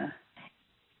later.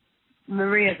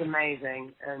 Maria's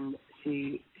amazing, and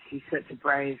she's such a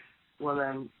brave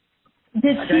woman.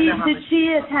 Did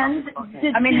she attend?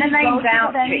 Her name's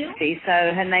out, Trixie, so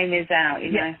her name is out,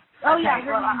 know. Oh, yeah.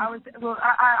 Well,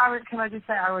 can I just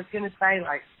say, I was going to say,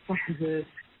 like,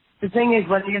 The thing is,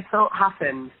 when the assault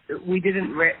happened,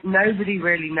 nobody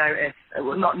really noticed.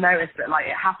 Well, not noticed, but like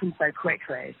it happened so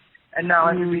quickly, and now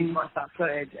everybody's watched that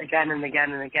footage again and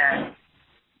again and again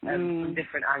from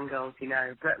different angles, you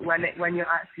know. But when you're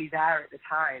actually there at the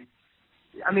time,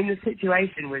 I mean, the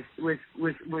situation was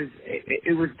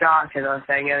it was dark, as I was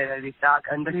saying earlier, these dark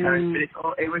undercurrents,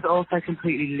 but it was also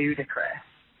completely ludicrous.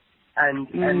 And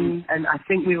I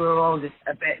think we were all just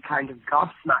a bit kind of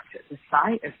gobsmacked at the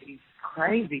sight of these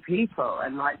crazy people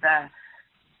and like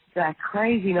their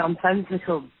crazy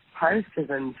nonsensical posters,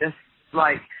 and just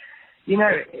like, you know,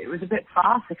 it was a bit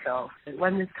farcical.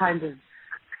 When this kind of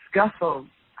scuffle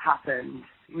happened,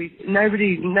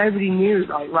 nobody knew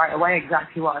like right away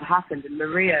exactly what had happened. And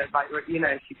Maria, like, you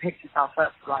know, she picked herself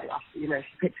up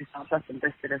and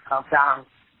dusted herself down.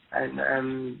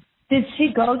 And did she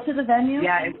go to the venue?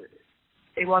 Yeah.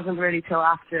 It wasn't really till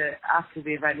after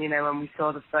the event, you know, when we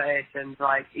saw the footage, and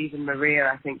like even Maria,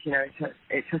 I think, you know,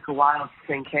 it took a while to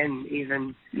sink in,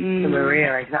 even to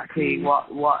Maria, exactly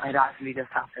what had actually just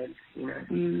happened, you know.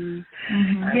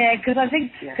 Yeah, because I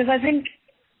think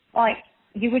like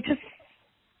we were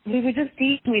just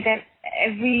dealing with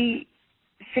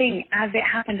everything as it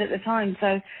happened at the time.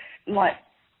 So like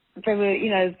there were,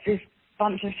 you know, this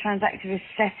bunch of trans activists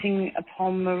setting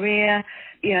upon Maria,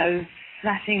 you know,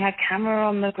 smashing her camera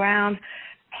on the ground,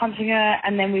 punching her,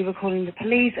 and then we were calling the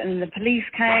police, and then the police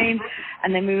came,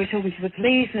 and then we were talking to the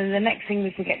police, and the next thing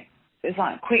was it was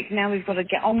like, quick, now we've got to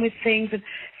get on with things, and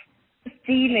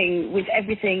dealing with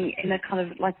everything in a kind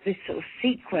of like this sort of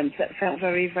sequence that felt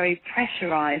very, very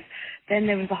pressurized. Then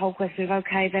there was the whole question of,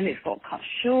 okay, then it's got cut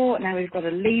short, now we've got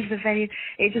to leave the venue.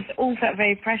 It just all felt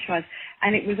very pressurized,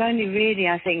 and it was only really,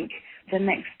 I think, the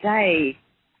next day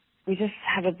we just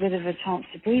had a bit of a chance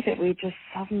to breathe it. We just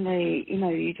suddenly, you know,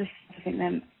 you just think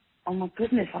then, oh my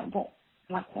goodness, what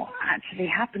actually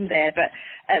happened there? But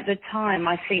at the time,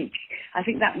 I think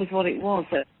that was what it was,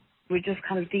 that we're just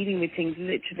kind of dealing with things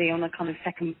literally on a kind of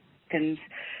second kind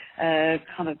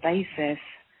of basis.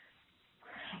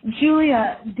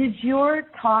 Julia, did your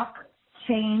talk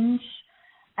change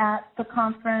at the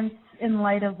conference in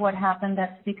light of what happened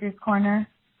at Speaker's Corner?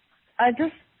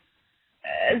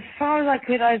 As far as I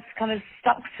could, I kind of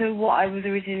stuck to what I was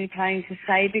originally planning to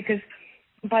say, because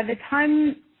by the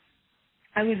time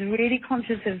I was really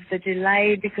conscious of the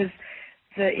delay, because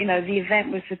the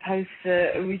event was supposed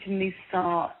to originally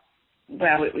start,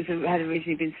 well, had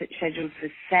originally been scheduled for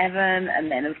 7,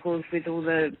 and then of course with all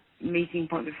the meeting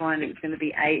point beforehand it was going to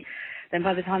be 8. Then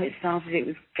by the time it started, it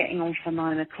was getting on for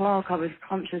 9 o'clock. I was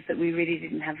conscious that we really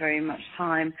didn't have very much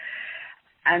time,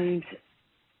 and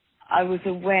I was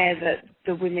aware that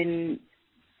the women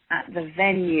at the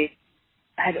venue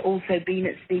had also been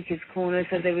at Speaker's Corner,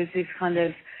 so there was this kind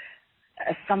of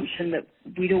assumption that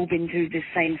we'd all been through the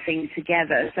same thing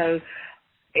together. So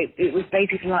it was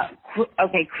basically like,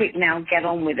 okay, quick now, get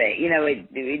on with it. You know,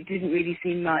 it didn't really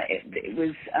seem like it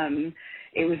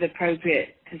was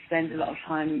appropriate to spend a lot of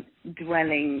time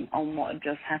dwelling on what had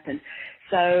just happened.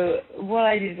 So what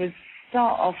I did was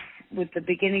start off with the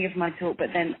beginning of my talk,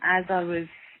 but then as I was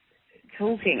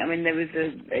talking, I mean, there was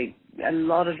a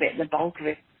lot of it, the bulk of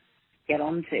it, to get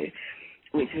onto,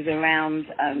 which was around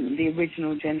the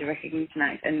original Gender Recognition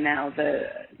Act, and now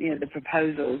the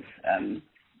proposals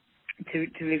to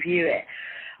review it.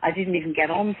 I didn't even get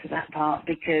onto that part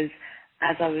because,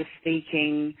 as I was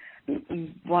speaking,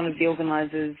 one of the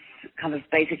organisers kind of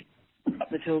basically got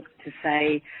the talk to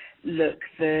say, look,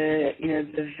 the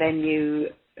venue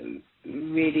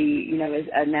really,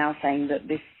 are now saying that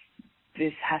this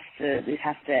has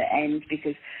to end,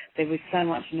 because there was so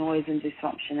much noise and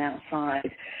disruption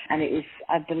outside, and it was,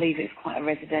 I believe it's quite a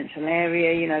residential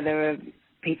area. There are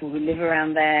people who live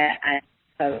around there, and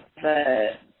so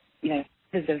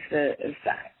because of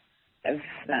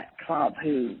that club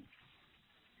who,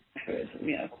 for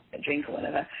a drink or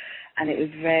whatever, and it was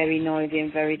very noisy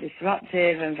and very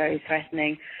disruptive and very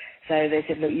threatening. So they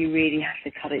said, look, you really have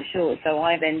to cut it short. So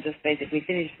I then just basically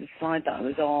finished the slide that I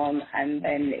was on, and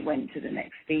then it went to the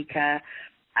next speaker.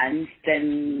 And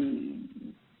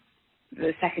then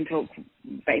the second talk,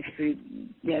 basically,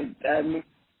 10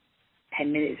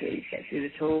 minutes really to get through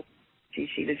the talk.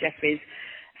 Sheila Jeffries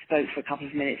spoke for a couple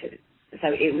of minutes.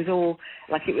 So it was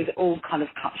all kind of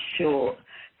cut short.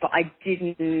 But I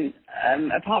didn't,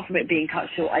 apart from it being cut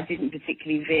short, I didn't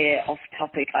particularly veer off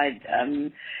topic.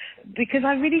 Because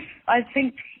I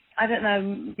think, I don't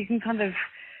know, you can kind of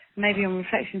maybe on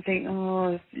reflection think,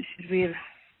 oh, should we have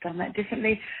done that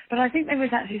differently? But I think there was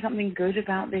actually something good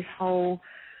about this whole,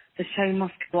 the show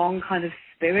must go on kind of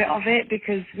spirit of it,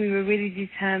 because we were really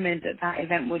determined that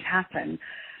event would happen.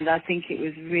 And I think it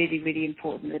was really, really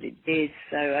important that it did.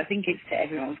 So I think it's to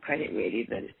everyone's credit, really,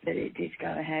 that it did go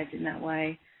ahead in that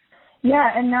way. Yeah,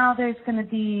 and now there's going to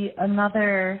be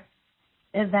another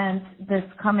event this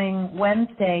coming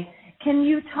Wednesday. Can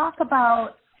you talk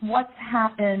about what's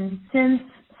happened since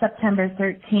September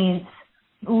 13th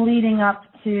leading up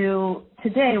to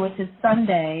today, which is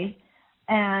Sunday,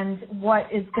 and what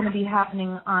is going to be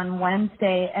happening on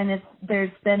Wednesday, and if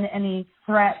there's been any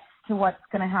threats to what's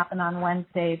going to happen on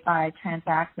Wednesday by trans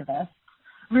activists?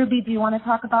 Ruby, do you want to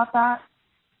talk about that?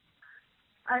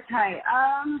 Okay.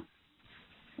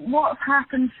 What's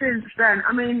happened since then?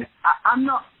 I mean, I'm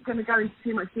not going to go into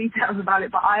too much details about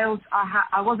it, but I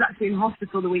was actually in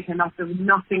hospital the weekend after with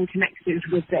nothing connected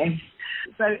with this.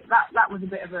 So that was a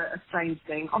bit of a strange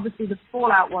thing. Obviously, the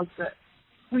fallout was that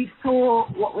we saw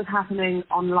what was happening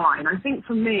online. I think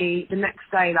for me, the next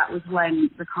day, that was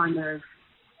when the kind of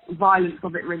violence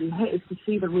of it really hit, is to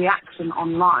see the reaction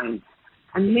online.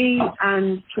 And me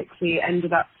and Trixie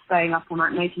ended up staying up all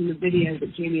night making the video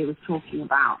that Julia was talking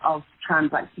about of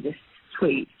trans activist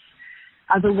tweets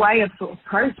as a way of sort of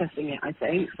processing it, I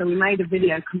think. So we made a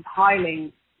video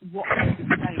compiling what was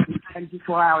saying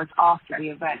 24 hours after the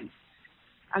event.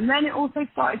 And then it also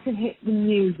started to hit the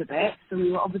news a bit, so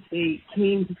we were obviously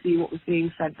keen to see what was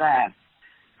being said there.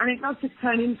 And it does just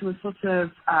turn into a sort of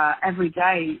every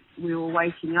day we were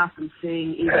waking up and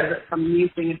seeing either that some new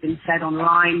thing had been said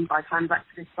online by trans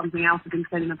activists, something else had been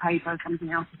said in the paper, something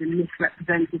else had been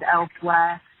misrepresented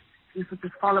elsewhere, and sort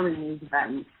of following these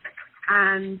events.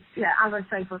 And yeah, as I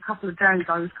say, for a couple of days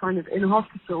I was kind of in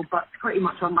hospital, but pretty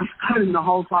much on my phone the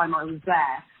whole time I was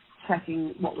there,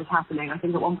 checking what was happening. I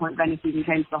think at one point Venice even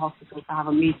came to the hospital to have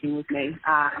a meeting with me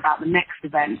about the next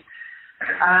event.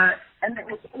 And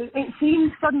it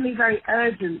seemed suddenly very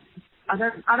urgent.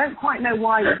 I don't quite know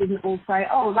why we didn't all say,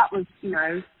 oh, that was,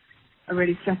 a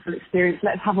really stressful experience,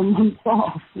 let's have a month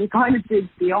off. We kind of did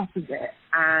the opposite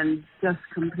and just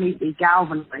completely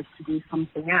galvanized to do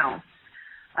something else.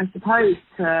 I suppose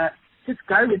to just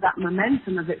go with that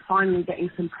momentum of it finally getting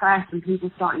some press and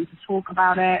people starting to talk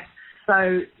about it.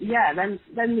 So, yeah,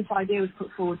 then this idea was put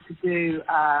forward to do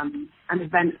an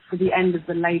event for the end of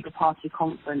the Labour Party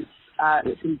conference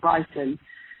that's in Brighton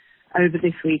over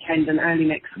this weekend and early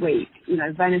next week.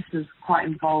 Venice was quite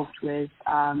involved with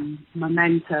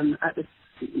momentum at the.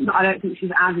 I don't think she's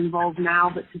as involved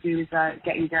now, but to do with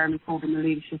getting Jeremy Corbyn the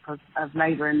leadership of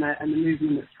Labour and the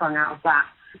movement that sprung out of that.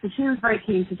 So she was very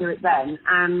keen to do it then,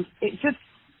 and it just,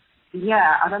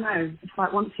 I don't know. It's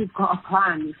like once you've got a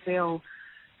plan, you feel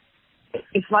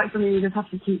it's like something you just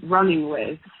have to keep running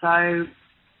with. So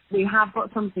we have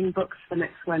got something booked for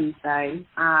next Wednesday,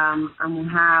 and we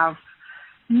have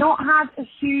not had a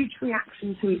huge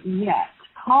reaction to it yet,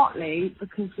 partly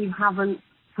because we haven't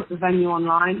put the venue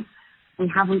online,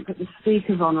 we haven't put the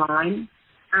speakers online,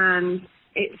 and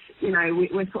it's,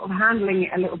 we're sort of handling it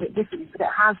a little bit differently, but it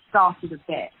has started a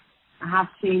bit. I have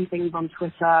seen things on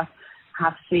Twitter,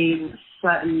 have seen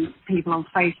certain people on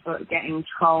Facebook getting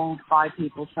trolled by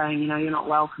people saying, you're not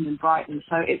welcome in Brighton.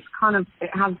 So it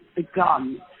has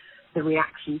begun, the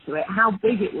reaction to it. How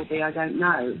big it will be, I don't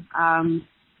know.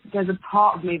 There's a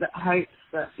part of me that hopes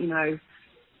that,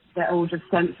 they're all just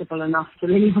sensible enough to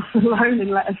leave us alone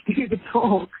and let us do the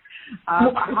talk. I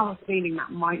have a feeling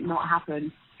that might not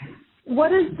happen.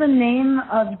 What is the name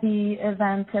of the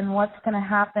event and what's going to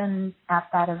happen at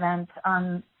that event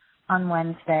on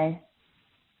Wednesday?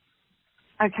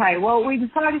 Okay, well, we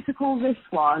decided to call this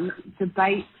one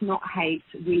Debate, Not Hate,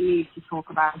 We Need to Talk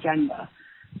About Gender,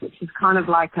 which is kind of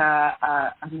like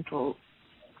a little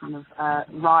kind of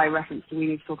wry reference to We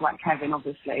Need to Talk About Kevin,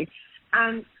 obviously.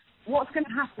 And what's going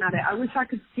to happen at it, I wish I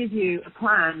could give you a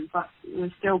plan, but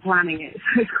we're still planning it,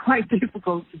 so it's quite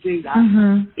difficult to do that,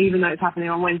 even though it's happening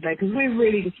on Wednesday, because we're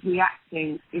really just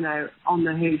reacting, on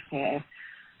the hoof here,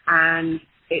 and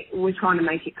we're trying to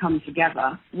make it come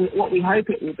together. What we hope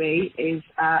it will be is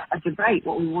a debate,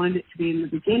 what we wanted it to be in the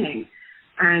beginning,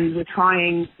 and we're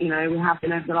trying, we have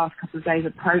been over the last couple of days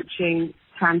approaching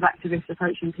trans activists,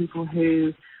 approaching people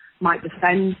who might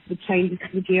defend the changes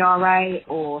to the GRA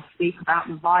or speak about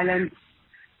the violence.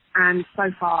 And so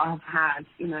far I've had,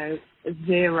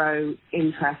 zero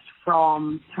interest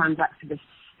from trans activists to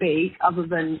speak, other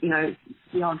than,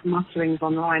 the odd mutterings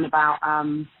online about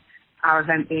our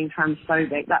event being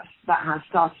transphobic. That has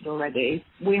started already.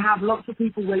 We have lots of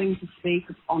people willing to speak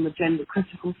on the gender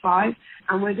critical side,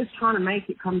 and we're just trying to make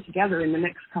it come together in the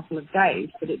next couple of days,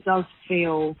 but it does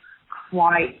feel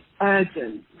quite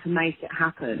urgent to make it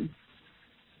happen.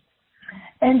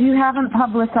 And you haven't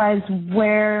publicized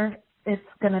where it's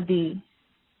going to be?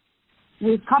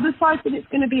 we've publicised that it's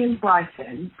going to be in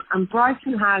Brighton, and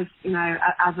Brighton has, you know,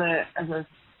 as a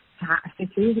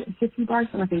city, is it a city,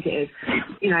 Brighton? I think it is.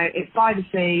 You know, it's by the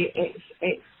sea.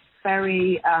 It's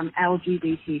very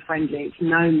LGBT friendly. It's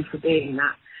known for being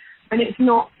that. And it's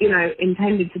not, you know,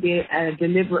 intended to be a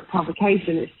deliberate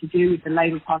provocation. It's to do with the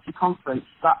Labour Party conference.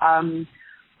 But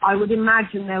I would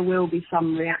imagine there will be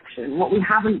some reaction. What we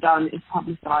haven't done is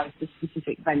publicise the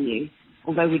specific venue,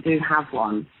 although we do have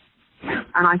one.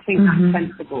 And I think that's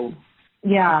sensible.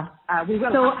 Yeah. We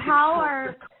will. So how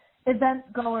are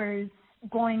event goers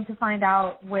going to find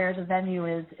out where the venue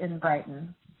is in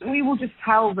Brighton? We will just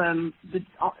tell them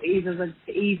either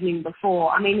the evening before.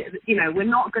 I mean, you know, we're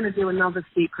not going to do another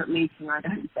secret meeting, I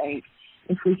don't think,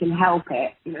 if we can help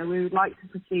it. You know, we would like to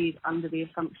proceed under the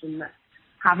assumption that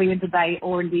having a debate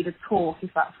or indeed a talk, if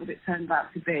that's what it turns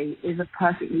out to be, is a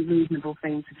perfectly reasonable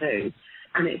thing to do.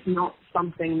 And it's not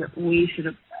something that we should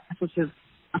sort of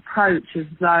approach as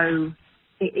though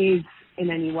it is in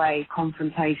any way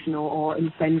confrontational or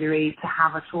incendiary to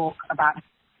have a talk about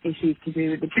issues to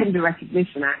do with the Gender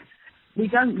Recognition Act. We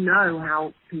don't know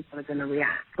how people are going to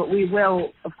react, but we will,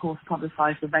 of course,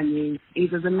 publicise the venue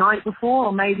either the night before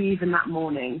or maybe even that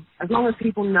morning. As long as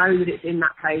people know that it's in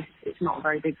that place, it's not a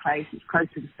very big place, it's close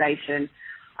to the station,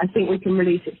 I think we can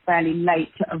release it fairly late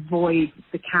to avoid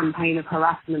the campaign of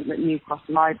harassment that New Cross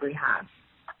Library has.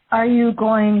 Are you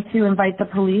going to invite the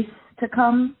police to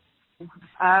come?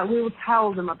 We will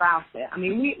tell them about it. I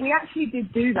mean, we actually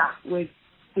did do that with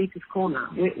Speaker's Corner.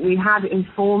 We had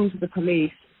informed the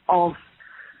police of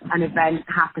an event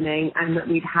happening and that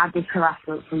we'd had this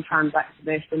harassment from trans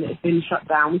activists and it had been shut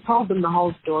down. We told them the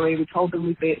whole story. We told them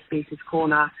we'd be at Speaker's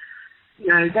Corner. You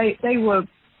know, they were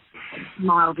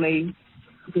mildly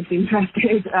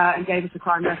disinterested and gave us a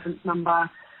crime reference number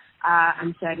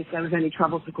and said if there was any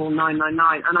trouble to call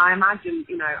 999. And I imagine,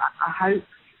 you know, I hope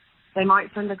they might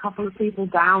send a couple of people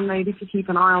down maybe to keep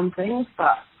an eye on things,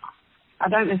 but I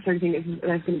don't necessarily think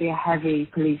there's going to be a heavy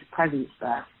police presence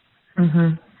there.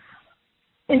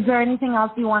 Is there anything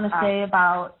else you want to say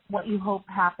about what you hope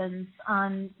happens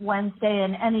on Wednesday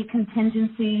and any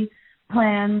contingency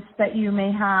plans that you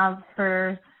may have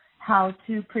for how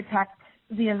to protect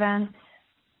the event?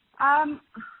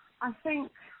 I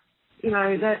think, you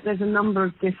know, there's a number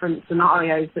of different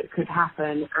scenarios that could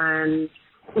happen and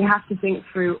we have to think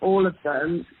through all of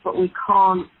them, but we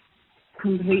can't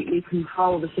completely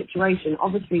control the situation.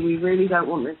 Obviously, we really don't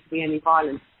want there to be any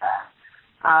violence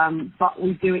there, but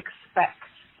we do expect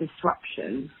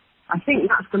disruption. I think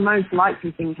that's the most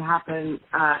likely thing to happen,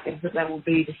 is that there will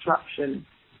be disruption.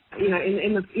 You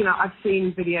know, I've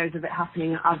seen videos of it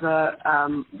happening at other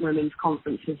women's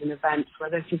conferences and events where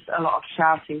there's just a lot of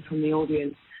shouting from the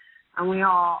audience, and we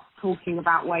are talking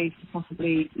about ways to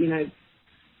possibly, you know,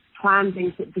 plan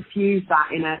things that diffuse that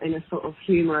in a sort of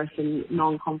humorous and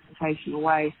non-confrontational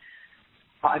way.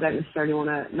 But I don't necessarily want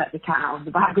to let the cat out of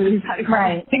the bag with that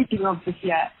I'm thinking of just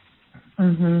yet.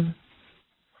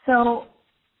 So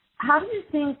how do you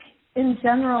think, in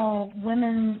general,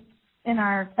 women in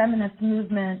our feminist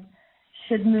movement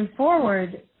should move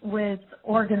forward with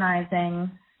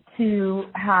organizing to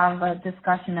have a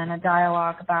discussion and a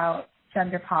dialogue about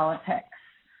gender politics?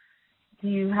 Do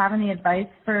you have any advice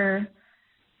for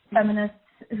feminists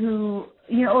who,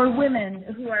 you know, or women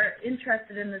who are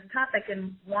interested in this topic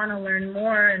and want to learn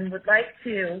more and would like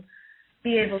to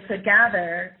be able to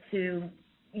gather to,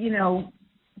 you know,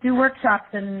 do workshops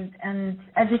and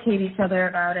educate each other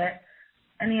about it?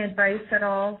 Any advice at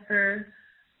all for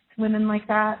women like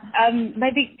that?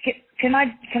 Maybe can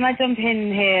I jump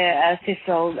in here,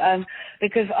 Sissel,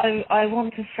 because I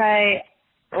want to say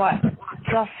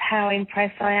just how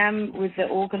impressed I am with the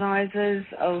organisers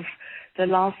of the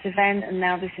last event and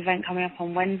now this event coming up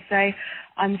on Wednesday.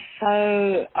 I'm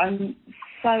so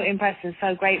impressed and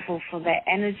so grateful for their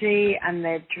energy and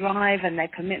their drive and their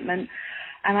commitment.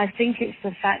 And I think it's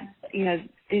the fact, you know,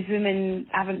 these women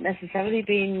haven't necessarily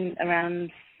been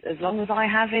around as long as I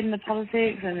have in the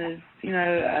politics and as, you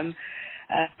know,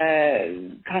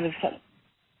 kind of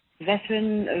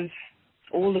veteran of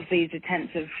all of these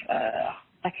attempts of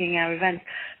hacking our events.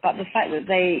 But the fact that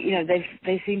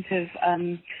they seem to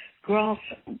have grasped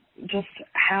just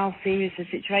how serious the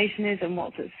situation is and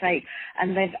what's at stake,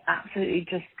 and they've absolutely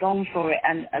just gone for it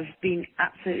and have been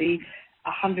absolutely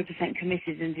 100%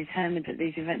 committed and determined that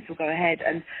these events will go ahead.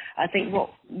 And I think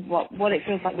what it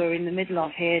feels like we're in the middle of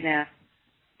here now,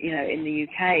 you know, in the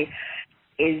UK,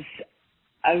 is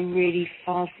a really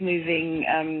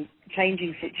fast-moving,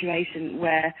 changing situation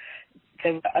where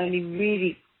there were only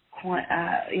really quite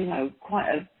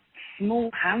a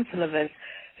small handful of us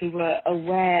who were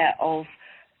aware of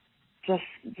just,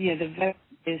 you know, the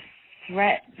various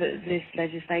threat that this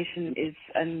legislation is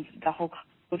and the whole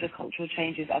cultural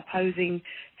changes are posing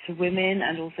to women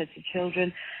and also to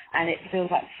children, and it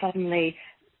feels like suddenly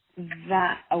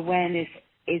that awareness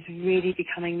is really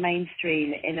becoming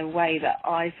mainstream in a way that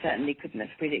I certainly couldn't have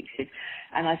predicted.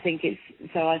 And I think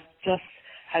I just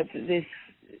hope that this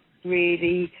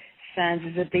really stands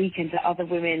as a beacon to other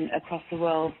women across the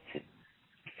world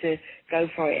to go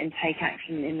for it and take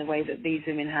action in the way that these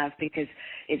women have, because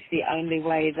it's the only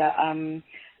way that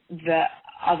that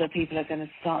other people are going to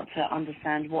start to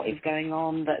understand what is going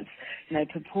on, that's, you know,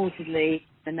 purportedly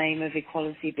the name of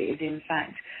equality, but is in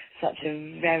fact such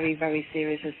a very, very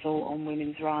serious assault on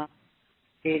women's rights.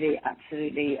 Really,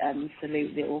 absolutely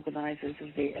salute the organisers of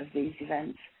these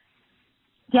events.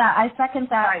 Yeah, I second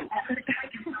that.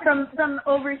 From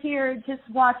over here, just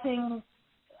watching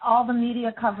all the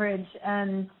media coverage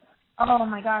and, oh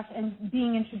my gosh, and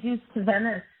being introduced to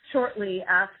Venice shortly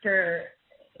after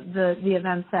the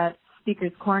events at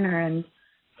Speaker's Corner, and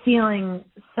feeling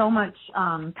so much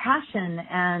passion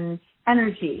and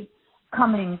energy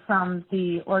coming from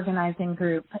the organizing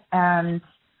group, and,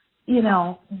 you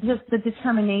know, just the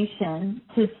determination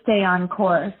to stay on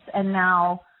course, and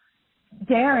now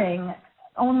daring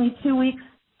only 2 weeks,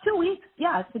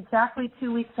 yeah, it's exactly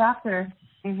 2 weeks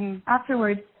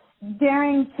afterwards,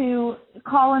 daring to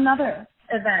call another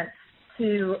event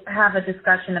to have a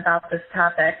discussion about this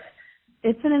topic.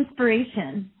 It's an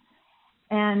inspiration.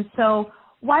 And so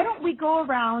why don't we go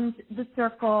around the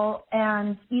circle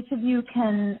and each of you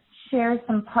can share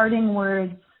some parting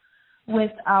words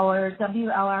with our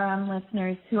WLRM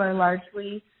listeners who are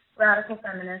largely radical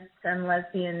feminists and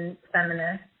lesbian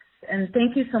feminists. And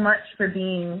thank you so much for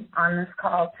being on this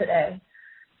call today.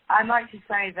 I'd like to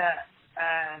say that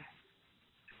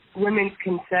women's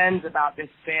concerns about this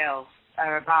bill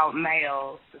are about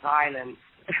male violence,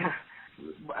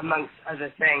 amongst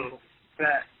other things.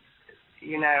 But,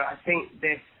 you know, I think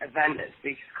this event at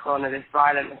Speaker's Corner, this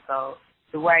violent assault,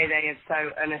 the way they have so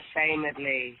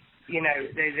unashamedly, you know,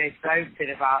 they've boasted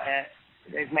about it,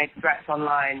 they've made threats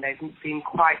online, they've been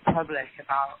quite public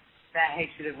about their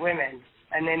hatred of women,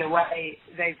 and in a way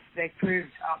they've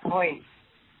proved our point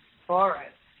for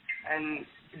us. And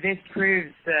this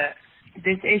proves that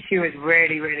this issue is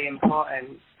really, really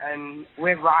important, and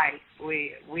we're right.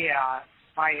 We are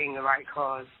fighting the right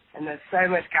cause, and there's so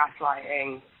much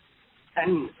gaslighting,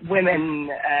 and women,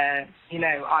 you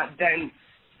know,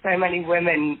 so many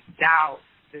women doubt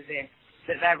that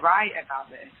they're right about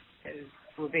this, because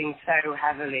we're being so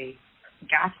heavily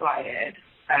gaslighted,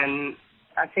 and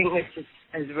I think this just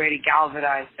has really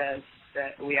galvanized us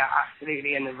that we are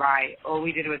absolutely in the right. All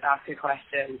we did was ask a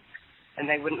question, and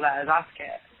they wouldn't let us ask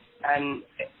it. And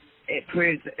it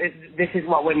proves this is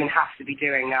what women have to be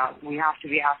doing now. We have to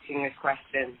be asking this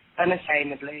question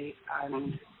unashamedly,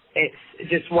 and it's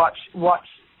just watch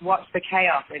the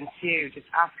chaos ensue. Just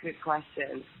ask this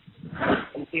question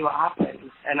and see what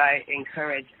happens. And I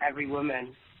encourage every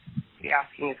woman to be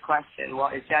asking this question: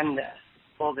 what is gender?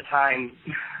 All the time.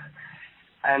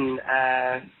 And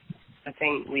I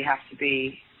think we have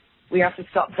to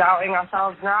stop doubting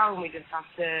ourselves now, and we just have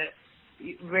to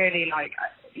really, like,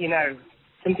 you know,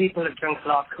 some people have drunk a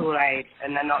lot of Kool-Aid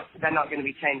and they're not going to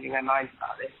be changing their minds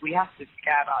about this. We have to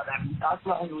care about them. That's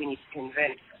not who we need to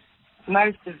convince.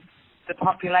 Most of the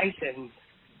population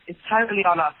is totally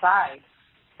on our side.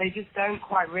 They just don't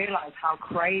quite realize how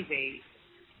crazy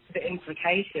the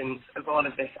implications of all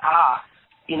of this are.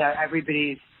 You know,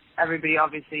 everybody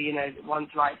obviously, you know,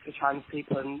 wants rights for trans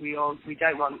people, and we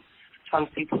don't want trans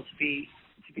people to be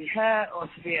hurt or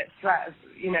to be at threat of,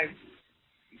 you know,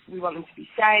 we want them to be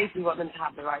safe, we want them to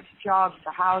have the right to jobs,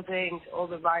 to housing, to all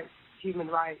the rights, human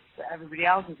rights that everybody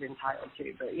else is entitled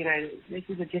to. But, you know, this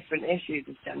is a different issue,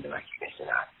 this Gender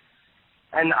Recognition Act.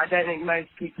 And I don't think most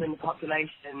people in the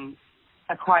population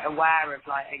are quite aware of,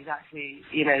 like, exactly,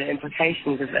 you know, the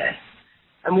implications of this.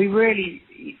 And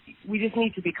we just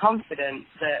need to be confident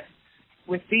that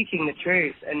we're speaking the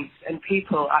truth, and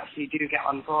people actually do get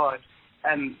on board.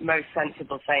 Most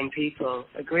sensible, sane people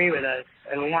agree with us,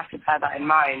 and we have to bear that in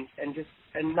mind and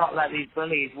not let these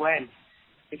bullies win,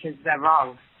 because they're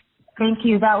wrong. Thank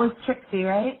you. That was Trixie,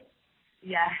 right?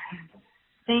 Yeah.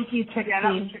 Thank you, Trixie. Yeah,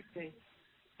 that was Trixie.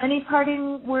 Any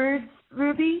parting words,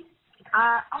 Ruby?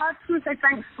 I just want to say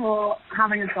thanks for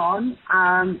having us on.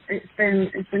 It's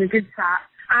been a good chat,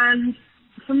 and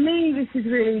for me, this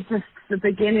is really just the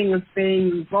beginning of being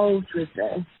involved with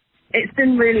this. It's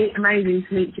been really amazing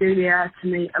to meet Julia, to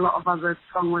meet a lot of other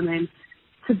strong women.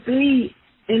 To be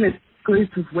in a group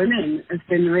of women has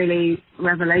been really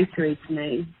revelatory to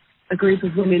me. A group of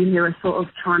women who are sort of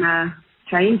trying to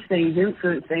change things,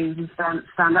 influence things, and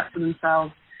stand up for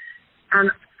themselves.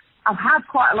 And I've had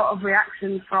quite a lot of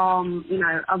reaction from,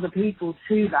 other people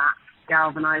to that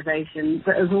galvanisation,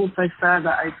 but has also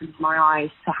further opened my eyes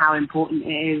to how important it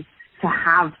is to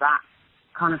have that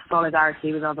kind of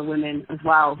solidarity with other women as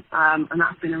well. And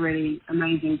that's been a really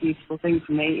amazing, beautiful thing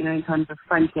for me, in terms of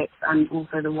friendships and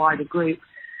also the wider group.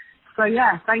 So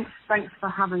yeah, thanks for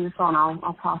having us on.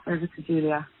 I'll pass over to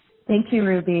Julia. Thank you,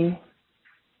 Ruby.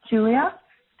 Julia?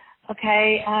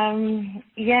 Okay,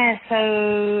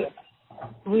 so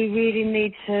we really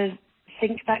need to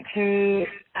think back through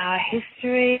our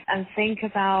history and think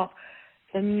about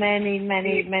the many,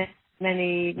 many, many,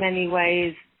 many, many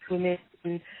ways women,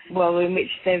 in which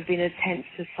there have been attempts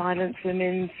to silence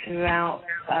women throughout,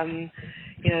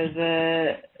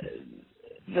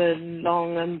 the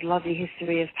long and bloody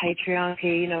history of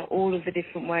patriarchy, all of the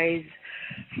different ways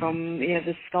from,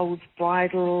 the scold's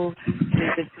bridle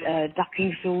to the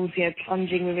ducking stools,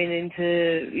 plunging women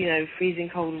into, freezing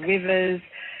cold rivers,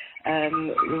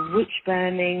 witch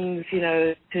burnings,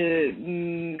 to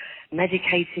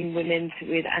medicating women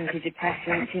with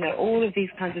antidepressants, all of these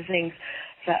kinds of things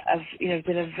that have,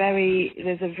 been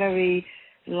there's a very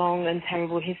long and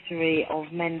terrible history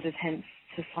of men's attempts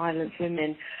to silence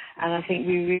women. And I think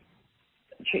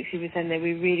Trixie was saying that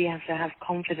we really have to have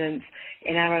confidence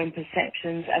in our own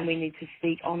perceptions, and we need to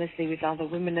speak honestly with other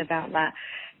women about that.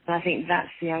 And I think that's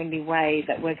the only way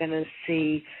that we're going to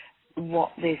see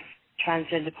what this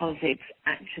transgender politics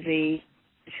actually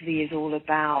is all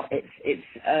about. It's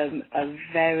a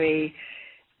very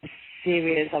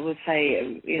serious, I would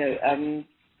say,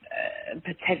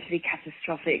 potentially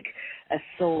catastrophic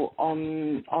assault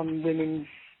on women's,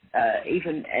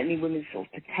 even any women's sort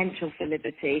of potential for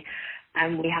liberty.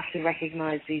 And we have to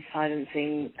recognise these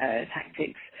silencing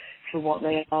tactics for what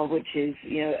they are, which is,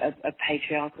 a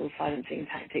patriarchal silencing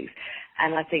tactics.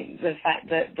 And I think the fact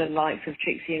that the likes of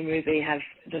Trixie and Ruby have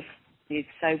just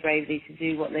so bravely to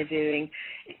do what they're doing,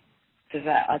 so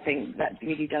that I think that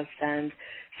really does stand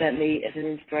certainly as an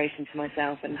inspiration to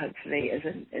myself, and hopefully as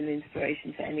an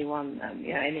inspiration to anyone,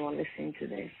 anyone listening to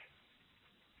this.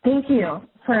 Thank you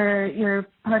for your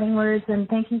parting words, and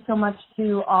thank you so much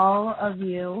to all of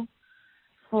you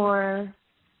for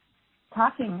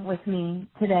talking with me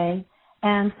today.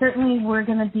 And certainly we're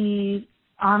going to be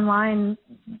online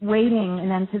waiting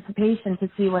in anticipation to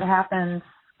see what happens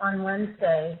on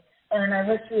Wednesday. And I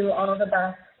wish you all the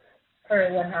best for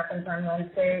what happens on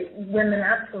Wednesday. Women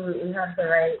absolutely have the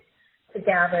right to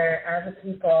gather as a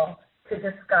people to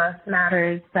discuss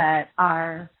matters that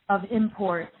are of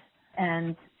import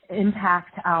and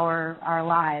impact our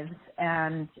lives.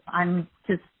 And I'm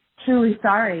just truly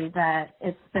sorry that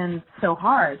it's been so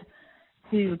hard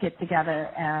to get together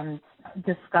and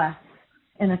discuss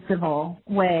in a civil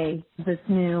way this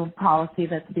new policy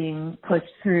that's being pushed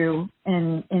through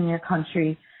in your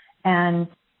country. And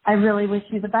I really wish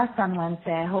you the best on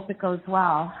Wednesday. I hope it goes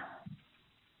well.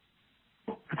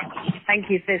 Thank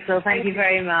you, Sissel. Thank you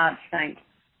very much. Thanks.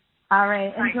 All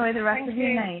right. Enjoy the rest of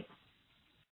your night.